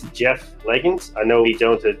is Jeff Leggins. I know B.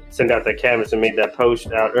 Jones had sent out that canvas and made that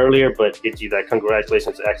post out earlier, but get you that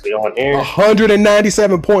congratulations actually on air.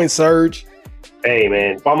 197 points, Serge. Hey,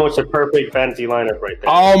 man, almost a perfect fantasy lineup right there.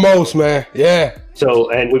 Almost, man. Yeah.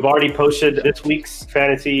 So, and we've already posted this week's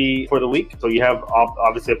fantasy for the week. So you have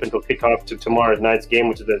obviously up until kickoff to tomorrow night's game,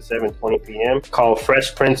 which is at 7:20 p.m. called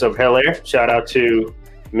Fresh Prince of Bel-Air. Shout out to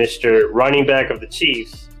Mr. Running Back of the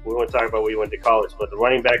Chiefs. We won't talk about where he went to college, but the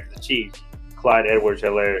running back of the Chiefs, Clyde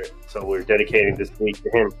Edwards-Helaire. So we're dedicating this week to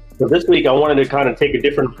him. So this week, I wanted to kind of take a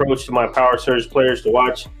different approach to my Power Surge players to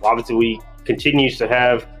watch. Obviously, we continues to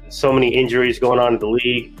have so many injuries going on in the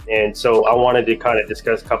league. And so I wanted to kind of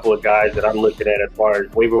discuss a couple of guys that I'm looking at as far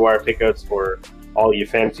as waiver wire pickups for all you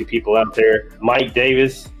fantasy people out there. Mike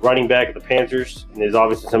Davis, running back of the Panthers, and is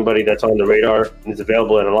obviously somebody that's on the radar and is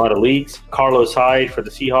available in a lot of leagues. Carlos Hyde for the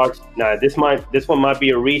Seahawks. Now, this one might be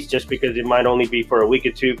a reach just because it might only be for a week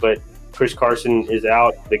or two, but Chris Carson is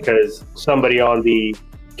out because somebody on the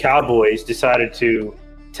Cowboys decided to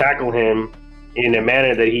tackle him in a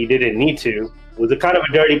manner that he didn't need to. It was a kind of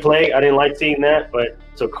a dirty play. I didn't like seeing that, but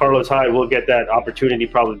so Carlos Hyde will get that opportunity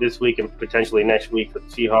probably this week and potentially next week for the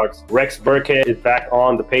Seahawks. Rex Burkhead is back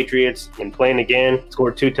on the Patriots and playing again.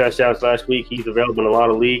 Scored 2 touchdowns last week. He's available in a lot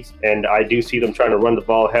of leagues, and I do see them trying to run the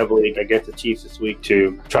ball heavily against the Chiefs this week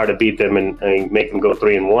to try to beat them and make them go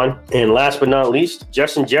 3-1. And last but not least,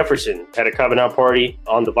 Justin Jefferson had a coming out party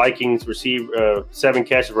on the Vikings, received 7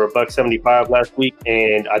 catches for $175 last week,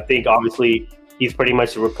 and I think obviously he's pretty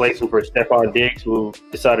much the replacement for Stephon Diggs, who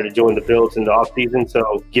decided to join the Bills in the offseason.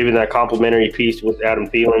 So given that complimentary piece with Adam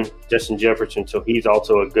Thielen, Justin Jefferson, so he's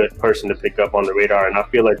also a good person to pick up on the radar. And I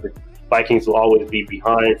feel like the Vikings will always be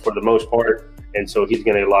behind for the most part. And so he's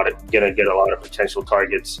going to get a lot of potential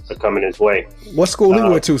targets coming his way. What school he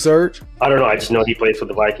went to, Serge? I don't know. I just know he plays for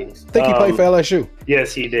the Vikings. I think he played for LSU.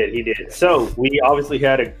 Yes, he did. So we obviously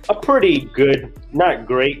had a pretty good, not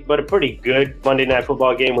great, but a pretty good Monday Night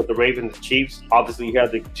Football game with the Ravens and Chiefs. Obviously, you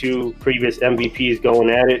had the 2 previous MVPs going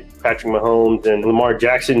at it, Patrick Mahomes and Lamar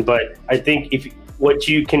Jackson. But I think what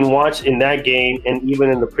you can watch in that game, and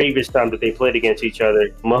even in the previous time that they played against each other,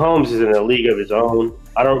 Mahomes is in a league of his own.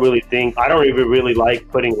 I don't even really like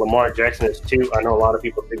putting Lamar Jackson as 2. I know a lot of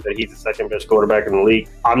people think that he's the second best quarterback in the league.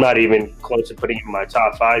 I'm not even close to putting him in my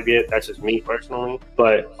top 5 yet. That's just me personally.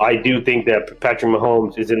 But I do think that Patrick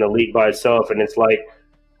Mahomes is in the league by itself, and it's like,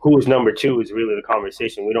 who's number 2 is really the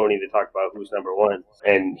conversation. We don't need to talk about who's number 1.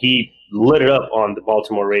 And he lit it up on the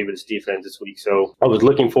Baltimore Ravens defense this week. So I was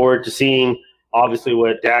looking forward to seeing obviously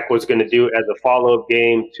what Dak was going to do as a follow-up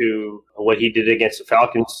game to what he did against the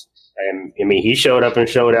Falcons. And I mean, he showed up and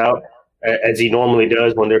showed out as he normally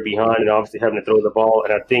does when they're behind and obviously having to throw the ball.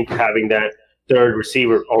 And I think having that third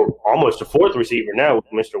receiver, or almost a fourth receiver now with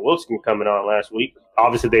Mr. Wilson coming on last week,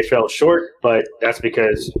 obviously they fell short, but that's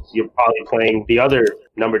because you're probably playing the other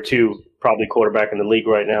number 2 probably quarterback in the league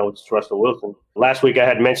right now, which is Russell Wilson. Last week I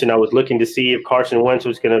had mentioned I was looking to see if Carson Wentz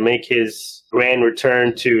was going to make his grand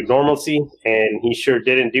return to normalcy, and he sure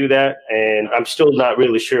didn't do that. And I'm still not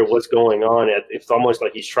really sure what's going on. It's almost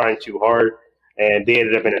like he's trying too hard, and they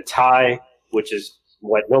ended up in a tie, which is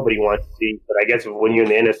what nobody wants to see. But I guess when you're in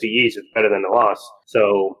the NFC East, it's better than a loss.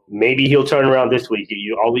 So maybe he'll turn around this week.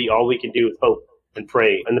 All we can do is hope. and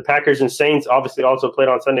pray. And the Packers and Saints obviously also played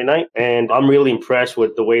on Sunday night, and I'm really impressed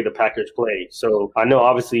with the way the Packers play. So I know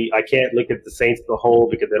obviously I can't look at the Saints as a whole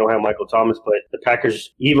because they don't have Michael Thomas, but the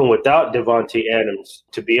Packers, even without Devontae Adams,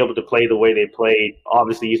 to be able to play the way they played,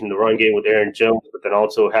 obviously using the run game with Aaron Jones, but then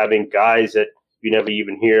also having guys that you never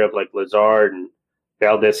even hear of like Lazard and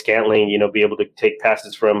Valdez-Scantling, be able to take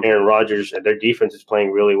passes from Aaron Rodgers, and their defense is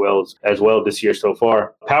playing really well as well this year so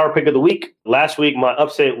far. Power pick of the week. Last week, my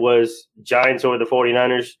upset was Giants over the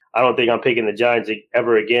 49ers. I don't think I'm picking the Giants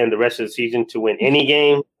ever again the rest of the season to win any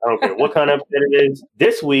game. I don't care what kind of upset it is.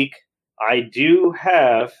 This week, I do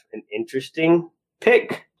have an interesting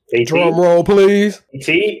pick. Drum roll, please.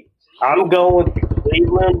 I'm going with the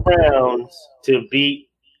Cleveland Browns to beat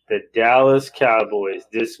the Dallas Cowboys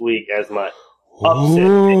this week as my upset.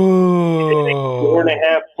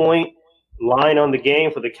 4.5 point line on the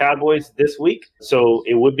game for the Cowboys this week. So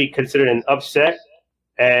it would be considered an upset,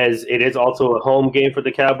 as it is also a home game for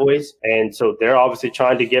the Cowboys. And so they're obviously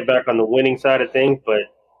trying to get back on the winning side of things, but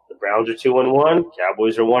the Browns are 2-1,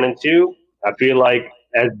 Cowboys are 1-2. I feel like,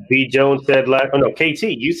 as B. Jones said KT,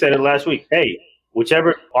 you said it last week. Hey,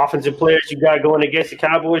 whichever offensive players you got going against the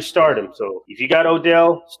Cowboys, start them. So if you got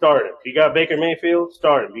Odell, start him. If you got Baker Mayfield,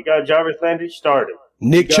 start him. If you got Jarvis Landry, start him.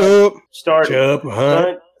 Nick Chubb, start him.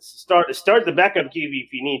 Start the backup QB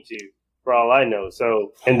if you need to, for all I know.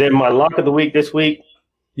 So, and then my lock of the week this week.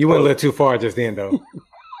 You went a little too far just then, though.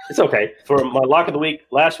 It's okay. For my lock of the week,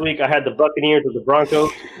 last week I had the Buccaneers with the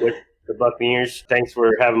Broncos. With the Buccaneers, thanks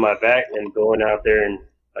for having my back and going out there and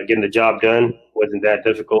getting the job done. Wasn't that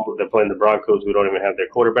difficult. They're playing the Broncos. We don't even have their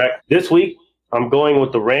quarterback. This week, I'm going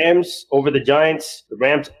with the Rams over the Giants. The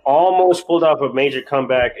Rams almost pulled off a major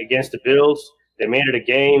comeback against the Bills. They made it a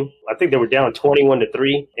game. I think they were down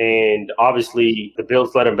 21-3, and obviously the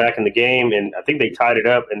Bills let them back in the game, and I think they tied it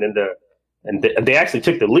up, and then they actually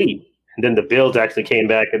took the lead, and then the Bills actually came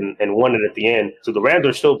back and won it at the end. So the Rams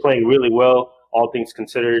are still playing really well. All things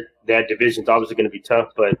considered, that division's obviously going to be tough,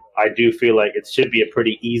 but I do feel like it should be a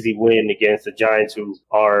pretty easy win against the Giants, who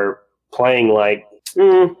are playing like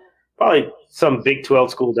probably some Big 12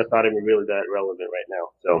 schools that's not even really that relevant right now.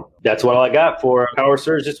 So that's what I got for Power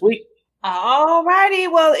Surge this week. All righty.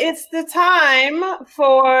 Well, it's the time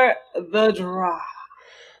for the drop.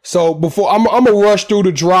 So before I'm gonna rush through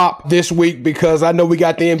the drop this week because I know we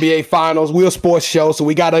got the NBA Finals. We're a sports show, so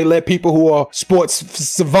we gotta let people who are sports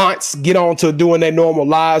savants get on to doing their normal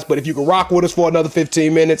lives. But if you can rock with us for another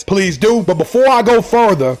 15 minutes, please do. But before I go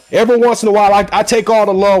further, every once in a while I take all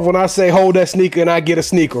the love when I say hold that sneaker and I get a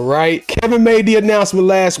sneaker, right? Kevin made the announcement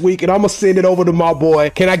last week, and I'm gonna send it over to my boy.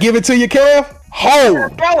 Can I give it to you, Kev?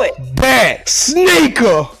 Hold that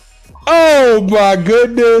sneaker. Oh my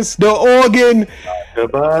goodness. The Oregon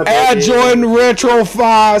Air Jordan Retro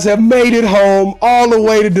 5s have made it home all the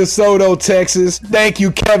way to DeSoto, Texas. Thank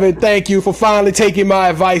you, Kevin. Thank you for finally taking my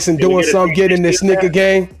advice and doing something, getting this sneaker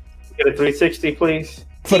game. Get a 360, please.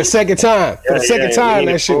 For the second time. For the second time,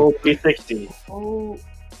 that shit. 360. Oh,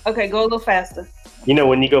 okay, go a little faster. You know,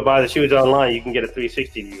 when you go buy the shoes online, you can get a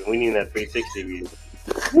 360 view. We need that 360 view.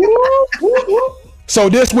 So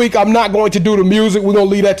this week, I'm not going to do the music. We're going to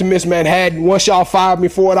leave that to Miss Manhattan. Once y'all fired me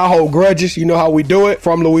for it, I hold grudges. You know how we do it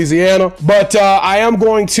from Louisiana. But I am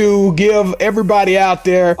going to give everybody out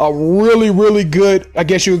there a really, really good, I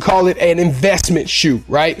guess you would call it an investment shoe,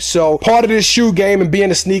 right? So part of this shoe game and being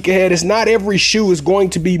a sneakerhead is not every shoe is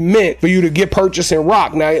going to be meant for you to get purchased and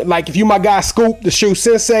rock. Now, like if you my guy Scoop, the shoe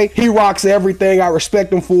sensei, he rocks everything. I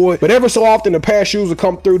respect him for it. But ever so often, a pair of shoes will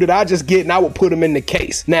come through that I just get and I will put them in the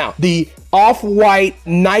case. Now, the Off-White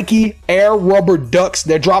Nike Air Rubber Ducks.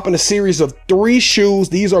 They're dropping a series of 3 shoes.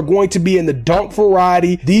 These are going to be in the dunk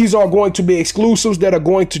variety. These are going to be exclusives that are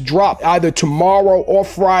going to drop either tomorrow or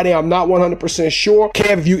Friday. I'm not 100% sure.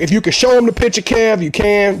 Kev, if you can show them the picture, Kev, you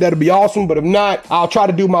can. That'll be awesome. But if not, I'll try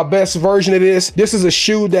to do my best version of this. This is a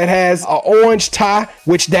shoe that has an orange tie,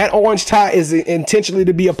 which that orange tie is intentionally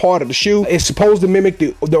to be a part of the shoe. It's supposed to mimic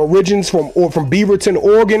the origins from Beaverton,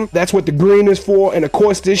 Oregon. That's what the green is for. And of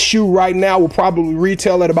course, this shoe right now will probably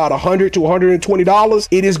retail at about $100 to $120.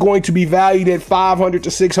 It is going to be valued at $500 to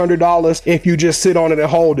 $600 if you just sit on it and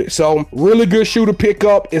hold it. So really good shoe to pick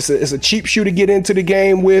up. It's a cheap shoe to get into the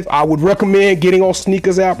game with. I would recommend getting on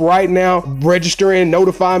Sneakers app right now, registering,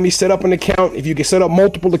 notify me, set up an account. If you can set up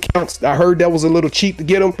multiple accounts, I heard that was a little cheap to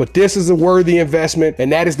get them, but this is a worthy investment,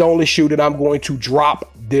 and that is the only shoe that I'm going to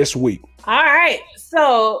drop this week. All right.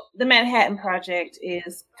 So the Manhattan Project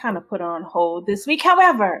is kind of put on hold this week.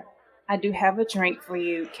 However, I do have a drink for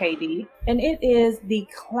you, KD, and it is the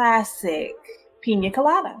classic Pina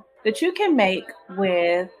Colada that you can make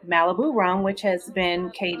with Malibu rum, which has been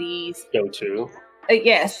KD's go-to.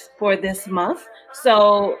 Yes, for this month.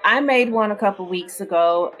 So I made one a couple weeks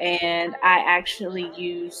ago, and I actually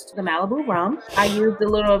used the Malibu rum. I used a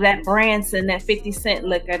little of that Branson, that 50-cent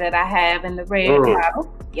liquor that I have in the red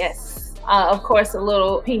bottle. Yes. Of course, a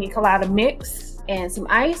little pina colada mix and some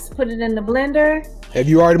ice. Put it in the blender. Have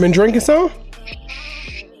you already been drinking some?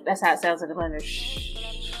 That's how it sounds in the blender.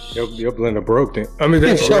 Your blender broke then. I mean,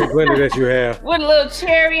 that's the blender that you have. With a little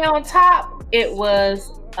cherry on top, it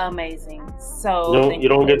was amazing. So no, you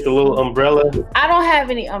don't get the little umbrella. I don't have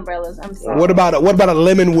any umbrellas. I'm sorry. What about a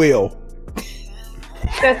lemon wheel?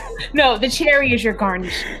 No, the cherry is your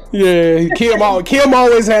garnishment. Yeah, Kim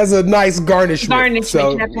always has a nice garnishment.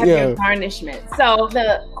 So, you have to have your garnishment. So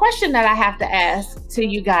the question that I have to ask to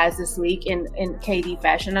you guys this week in KD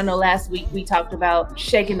fashion, I know last week we talked about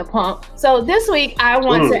shaking the pump. So this week I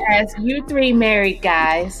want to ask you three married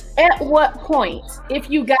guys, at what point, if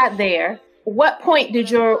you got there, what point did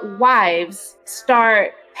your wives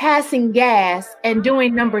start passing gas and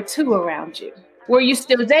doing number two around you? Were you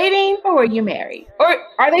still dating or were you married? Or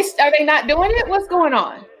are they not doing it? What's going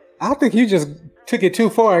on? I think you just took it too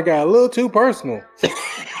far and got a little too personal.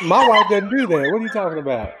 My wife doesn't do that. What are you talking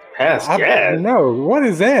about? Pass gas? No, what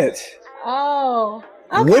is that? Oh.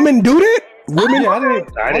 Okay. Women do that? Women?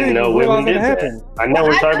 I didn't know women did that. I know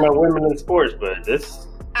we're talking about women in sports, but this...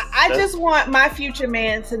 I just want my future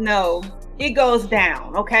man to know it goes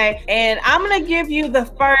down, okay? And I'm going to give you the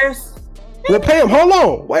first... Well, Pam, hold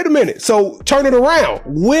on. Wait a minute. So turn it around.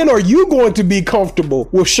 When are you going to be comfortable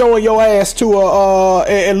with showing your ass to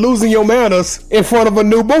and losing your manners in front of a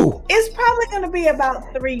new boo? It's probably going to be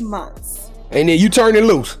about 3 months. And then you turn it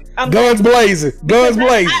loose. Guns blazing. Guns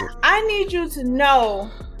blazing. I need you to know.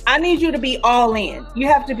 I need you to be all in. You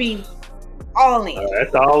have to be all in.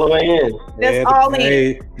 That's all the way in. That's all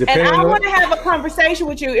in. And I want to have a conversation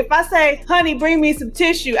with you. If I say, honey, bring me some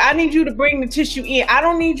tissue, I need you to bring the tissue in. I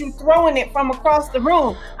don't need you throwing it from across the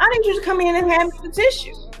room. I need you to come in and hand me the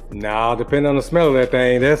tissue. No, depending on the smell of that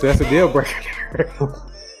thing, that's a deal breaker.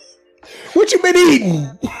 What you been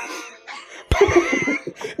eating?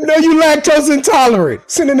 No, you lactose intolerant.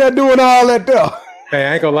 Sitting there doing all that stuff. Hey,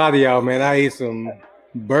 I ain't gonna lie to y'all, man. I ate some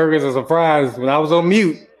burgers and some fries when I was on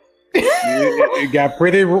mute. It got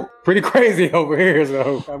pretty crazy over here,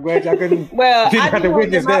 so I'm glad y'all couldn't. Well, I just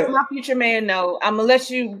want to let my future man know. I'm gonna let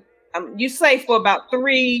you. You safe for about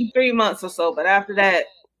three months or so, but after that,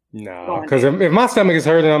 no. Because if my stomach is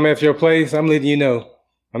hurting, I'm at your place. I'm letting you know.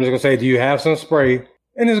 I'm just gonna say, do you have some spray?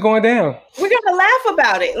 And it's going down. We're gonna laugh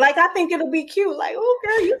about it. Like I think it'll be cute. Like, oh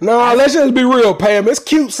girl, you. No, let's just be real, Pam. It's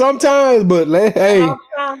cute sometimes, but hey,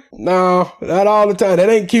 no, not all the time. That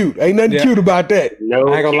ain't cute. Ain't nothing cute about that. No,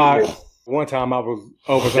 I ain't gonna lie. One time I was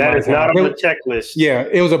over somebody's house. That is not on the checklist. Yeah,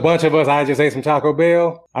 it was a bunch of us. I just ate some Taco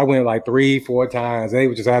Bell. I went like 3-4 times. They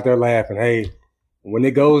were just out there laughing. Hey, when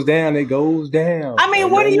it goes down, it goes down. I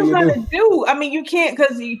mean, what are you gonna do? I mean, you can't,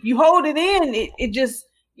 because if you hold it in, it just.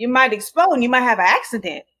 You might explode and you might have an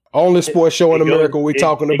accident. Only sports show in America we're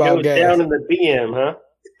talking about gas. Down in the BM, huh?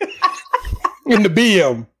 In the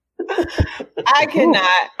BM. I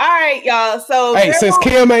cannot. All right, y'all. So hey, since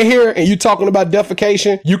Kim ain't here and you talking about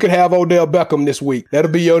defecation, you can have Odell Beckham this week. That'll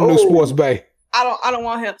be your new sports bay. I don't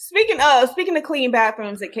want him. Speaking of clean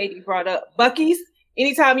bathrooms that Katie brought up, Buc-ee's.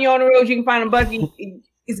 Anytime you're on the road, you can find a Buc-ee.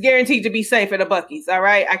 It's guaranteed to be safe at a Buc-ee's. All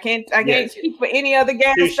right. I can't speak for any other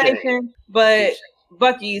gas station, but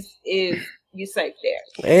Buc-ee's is you safe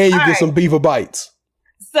there. And you get some beaver bites.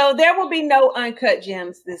 So there will be no uncut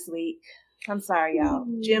gems this week. I'm sorry, y'all.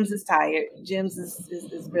 Gems is tired. Gems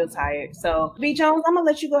is real tired. So B Jones, I'm gonna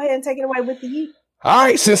let you go ahead and take it away with the heat. All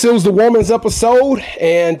right, since it was the women's episode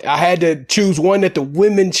and I had to choose one that the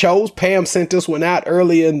women chose, Pam sent this one out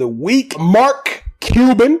earlier in the week. Mark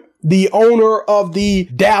Cuban, the owner of the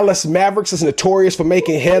Dallas Mavericks, is notorious for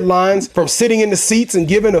making headlines, from sitting in the seats and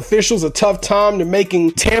giving officials a tough time to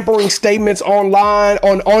making tampering statements online,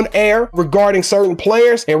 on air regarding certain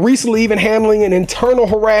players, and recently even handling an internal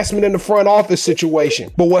harassment in the front office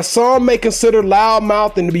situation. But what some may consider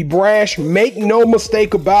loudmouth and to be brash, make no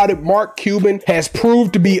mistake about it, Mark Cuban has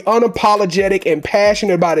proved to be unapologetic and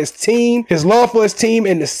passionate about his team, his love for his team,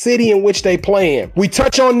 and the city in which they play in. We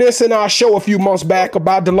touch on this in our show a few months back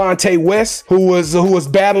about Delonte West, who was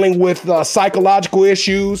battling with psychological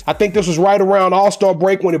issues. I think this was right around All-Star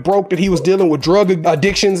break when it broke that he was dealing with drug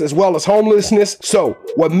addictions as well as homelessness. So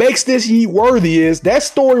what makes this yeet worthy is that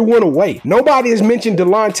story went away. Nobody has mentioned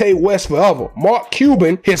Delonte West forever. Mark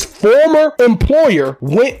Cuban, his former employer,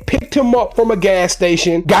 picked him up from a gas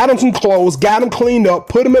station, got him some clothes, got him cleaned up,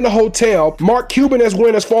 put him in a hotel. Mark Cuban has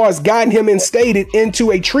went as far as gotten him instated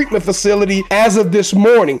into a treatment facility as of this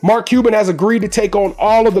morning. Mark Cuban has agreed to take on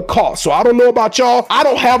all of the the cost. So I don't know about y'all. I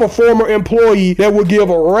don't have a former employee that would give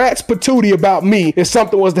a rat's patootie about me if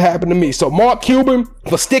something was to happen to me. So Mark Cuban,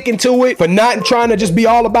 for sticking to it, for not trying to just be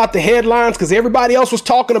all about the headlines, because everybody else was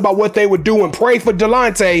talking about what they would do and pray for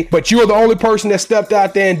Delonte, but you're the only person that stepped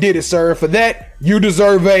out there and did it, sir. And for that, you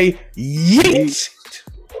deserve a yeet.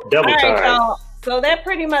 Double time. Y'all. So that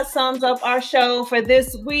pretty much sums up our show for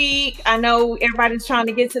this week. I know everybody's trying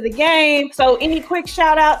to get to the game. So any quick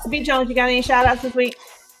shout outs? B. Jones, you got any shout outs this week?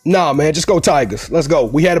 Nah, man, just go Tigers. Let's go.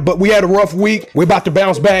 We had a rough week. We're about to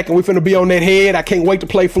bounce back, and we're finna be on that head. I can't wait to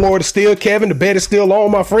play Florida still. Kevin, the bet is still on,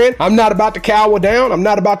 my friend. I'm not about to cower down. I'm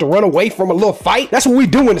not about to run away from a little fight. That's what we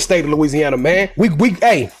do in the state of Louisiana, man. We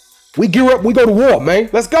gear up. We go to war, man.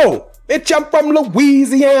 Let's go. Bitch, I'm from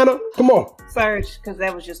Louisiana. Come on. Serge, because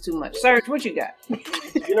that was just too much. Serge, what you got?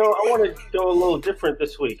 I want to go a little different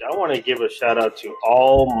this week. I want to give a shout out to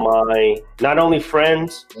all my, not only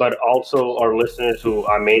friends, but also our listeners who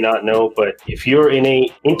I may not know. But if you're in a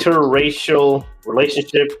interracial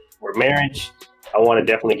relationship or marriage, I want to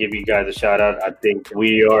definitely give you guys a shout out. I think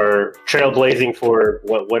we are trailblazing for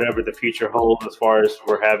whatever the future holds as far as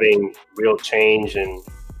we're having real change and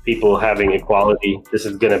people having equality. This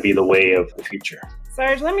is going to be the way of the future.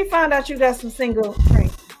 Serge, let me find out you got some single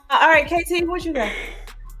friends. All right, KT, what you got?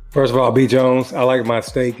 First of all, B. Jones, I like my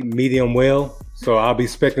steak medium well, so I'll be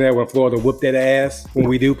expecting that when Florida whoop that ass when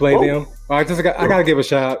we do play them. I got to give a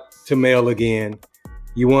shout out to Mel again.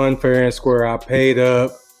 You won fair and square. I paid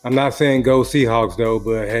up. I'm not saying go Seahawks though,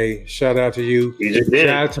 but hey, shout out to you. You just did.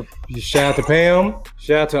 Shout out to Pam.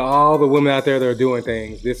 Shout out to all the women out there that are doing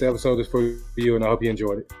things. This episode is for you, and I hope you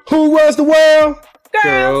enjoyed it. Who runs the world?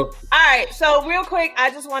 Girl. All right, so real quick,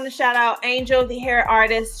 I just want to shout out Angel, the hair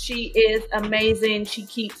artist. She is amazing. She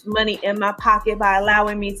keeps money in my pocket by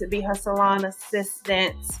allowing me to be her salon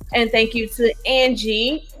assistant. And thank you to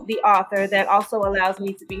Angie, the author, that also allows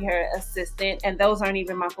me to be her assistant. And those aren't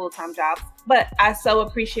even my full-time jobs. But I so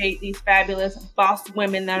appreciate these fabulous boss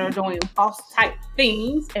women that are doing boss type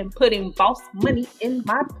things and putting boss money in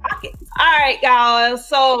my pocket. All right, y'all.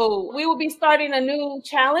 So we will be starting a new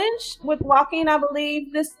challenge with walking, I believe,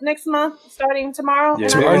 this next month, starting tomorrow. Yeah,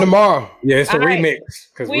 tomorrow. Yeah, it's a remix.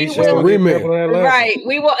 Because We should will- remix. Right.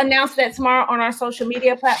 We will announce that tomorrow on our social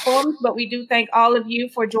media platforms, but we do thank all of you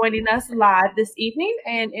for joining us live this evening.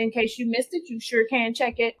 And in case you missed it, you sure can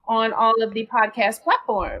check it on all of the podcast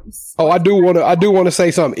platforms. Oh, I do want to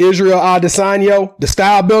say something. Israel Adesanya, the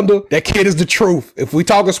style builder, that kid is the truth. If we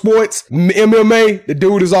talking sports, MMA, the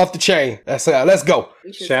dude is off the chain. That's it. Let's go.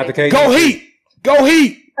 Shout out to KT. Go Heat. Go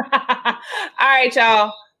Heat. All right,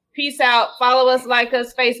 y'all. Peace out. Follow us, like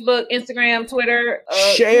us, Facebook, Instagram, Twitter.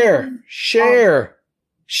 Share.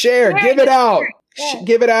 Give it out.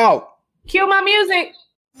 Give it out. Cue my music.